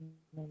 we were on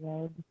the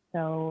road.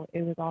 So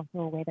it was also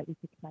a way that we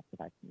could connect with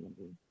our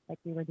community, like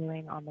we were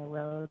doing on the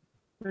road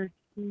for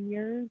 2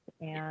 years.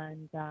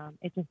 And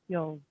it just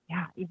feels,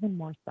 even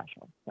more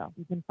special. So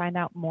you can find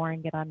out more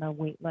and get on the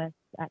wait list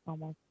at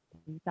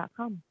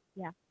almost30.com.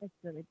 Yeah, it's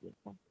really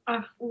beautiful.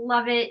 Oh,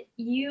 love it.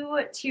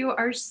 You two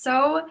are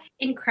so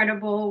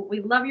incredible.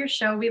 We love your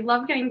show. We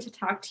love getting to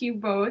talk to you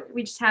both.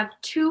 We just have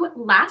 2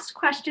 last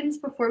questions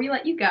before we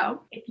let you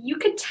go. If you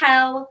could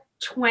tell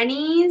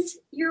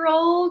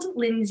 20-year-old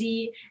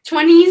Lindsay,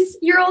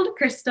 20-year-old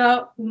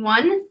Krista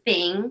one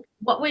thing,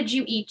 what would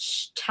you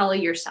each tell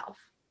yourself?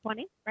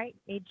 20, right?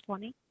 Age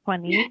 20?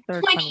 20s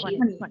or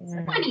 20s.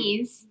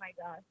 20s. Oh my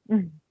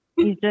gosh.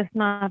 He's just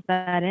not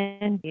that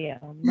into you.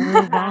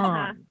 Move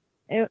on.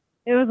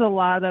 It was a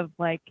lot of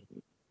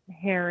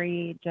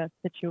hairy just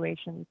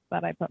situations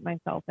that I put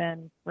myself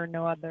in for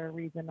no other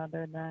reason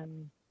other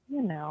than,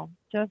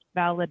 just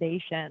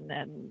validation,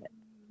 and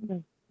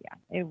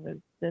it was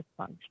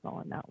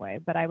dysfunctional in that way.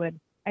 But I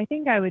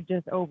think I would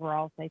just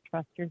overall say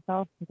trust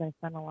yourself, because I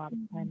spent a lot of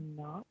time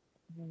not.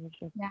 And it was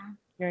just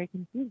very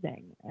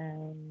confusing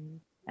and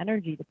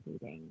energy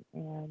depleting.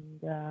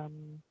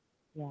 And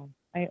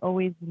I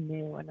always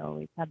knew and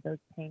always had those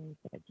pings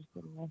that I just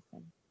didn't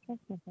listen.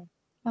 Trust myself.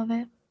 Love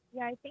it.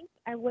 Yeah, I think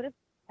I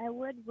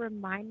would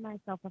remind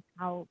myself of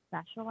how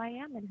special I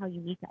am and how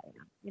unique I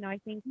am. I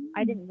think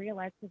I didn't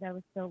realize, because I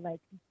was still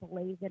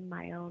blazing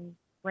my own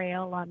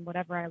trail on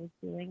whatever I was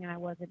doing, and I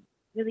wasn't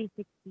really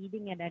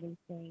succeeding at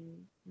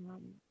anything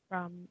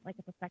from like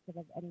a perspective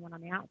of anyone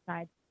on the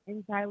outside.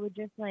 And so I would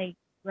just like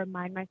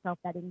remind myself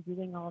that in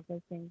doing all of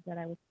those things that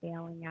I was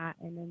failing at,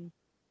 and then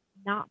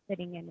not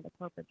fitting into the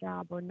corporate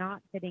job or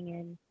not fitting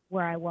in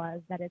where I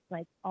was, that it's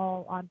like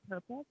all on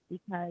purpose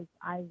because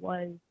I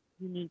was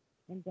unique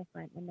and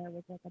different, and there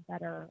was like a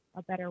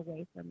better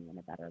way for me and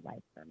a better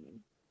life for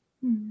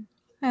me.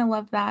 I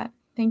love that.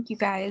 Thank you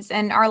guys.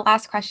 And our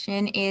last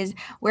question is,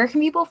 where can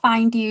people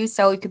find you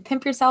so you could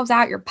pimp yourselves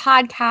out, your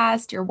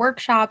podcast, your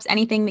workshops,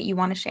 anything that you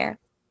want to share?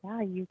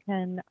 Yeah, you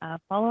can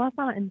follow us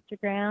on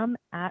Instagram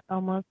at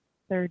Almost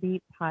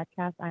 30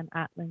 Podcast. I'm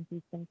at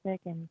Lindsay Simsick,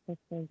 and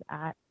Krista's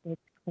at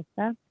It's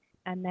Krista.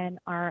 And then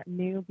our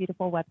new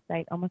beautiful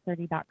website,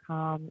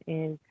 almost30.com,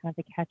 is kind of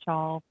the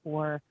catch-all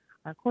for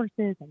our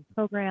courses and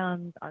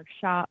programs, our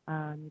shop.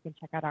 You can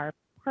check out our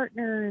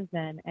partners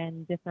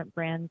and different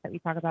brands that we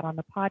talk about on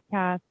the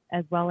podcast,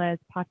 as well as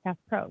Podcast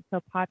Pro. So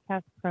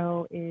Podcast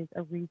Pro is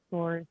a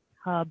resource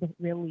hub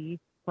really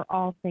for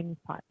all things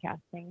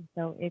podcasting.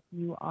 So if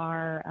you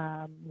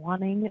are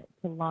wanting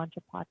to launch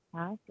a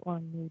podcast, or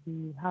maybe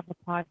you have a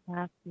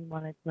podcast you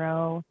want to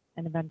grow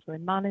and eventually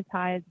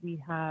monetize,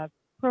 we have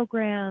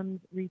programs,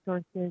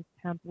 resources,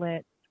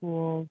 templates,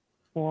 tools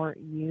for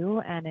you.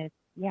 And it's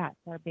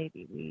our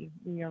baby.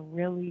 We are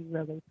really,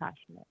 really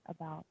passionate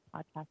about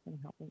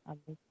podcasting, helping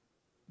others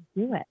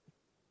do it.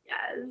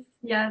 Yes.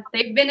 Yeah.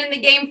 They've been in the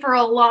game for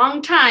a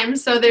long time,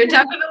 so they're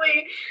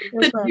definitely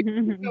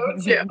the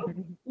go-to.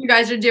 You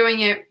guys are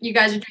doing it. You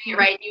guys are doing it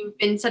right. You've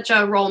been such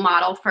a role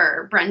model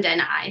for Brenda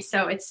and I,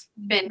 so it's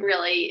been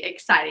really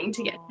exciting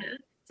to get to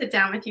sit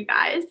down with you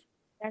guys.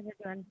 You guys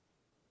are doing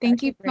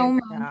Thank you so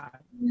much.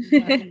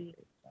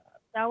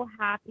 So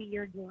happy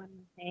you're doing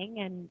the thing,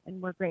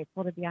 and we're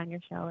grateful to be on your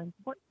show and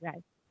support you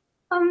guys.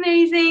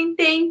 Amazing.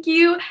 Thank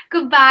you.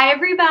 Goodbye,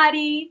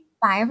 everybody.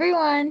 Bye,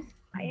 everyone.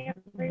 Bye,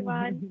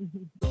 everyone.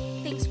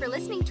 Thanks for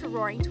listening to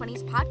Roaring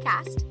 20s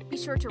podcast. Be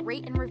sure to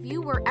rate and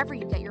review wherever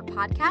you get your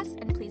podcasts,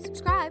 and please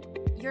subscribe.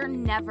 You're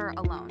never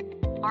alone.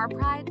 Our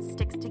pride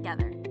sticks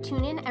together.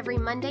 Tune in every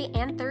Monday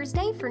and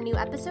Thursday for new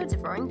episodes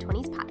of Roaring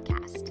 20s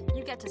podcast.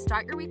 You get to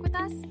start your week with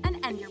us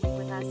and end your week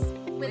with us.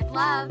 With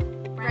love,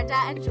 Brenda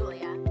and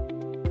Julia.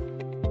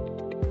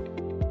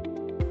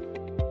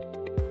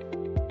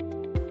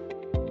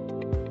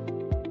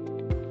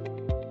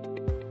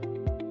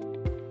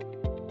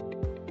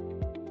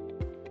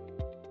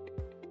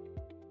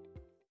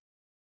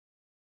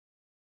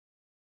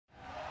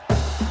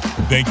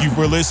 Thank you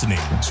for listening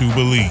to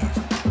Believe.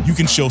 You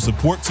can show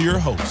support to your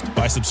host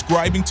by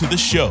subscribing to the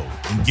show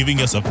and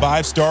giving us a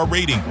 5-star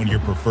rating on your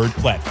preferred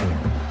platform.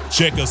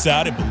 Check us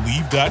out at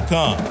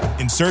Believe.com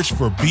and search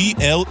for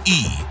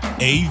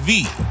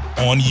BLEAV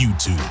on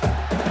YouTube.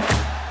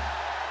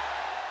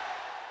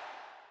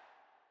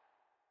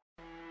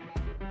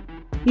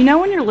 You know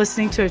when you're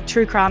listening to a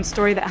true crime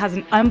story that has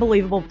an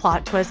unbelievable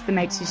plot twist that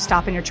makes you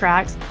stop in your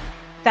tracks?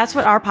 That's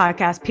what our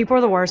podcast, People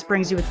Are the Worst,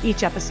 brings you with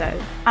each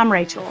episode. I'm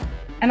Rachel.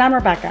 And I'm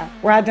Rebecca.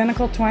 We're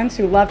identical twins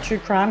who love true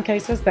crime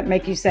cases that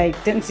make you say,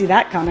 didn't see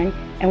that coming,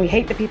 and we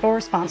hate the people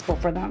responsible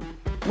for them.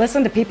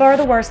 Listen to People Are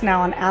the Worst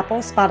now on Apple,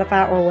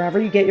 Spotify, or wherever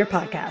you get your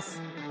podcasts.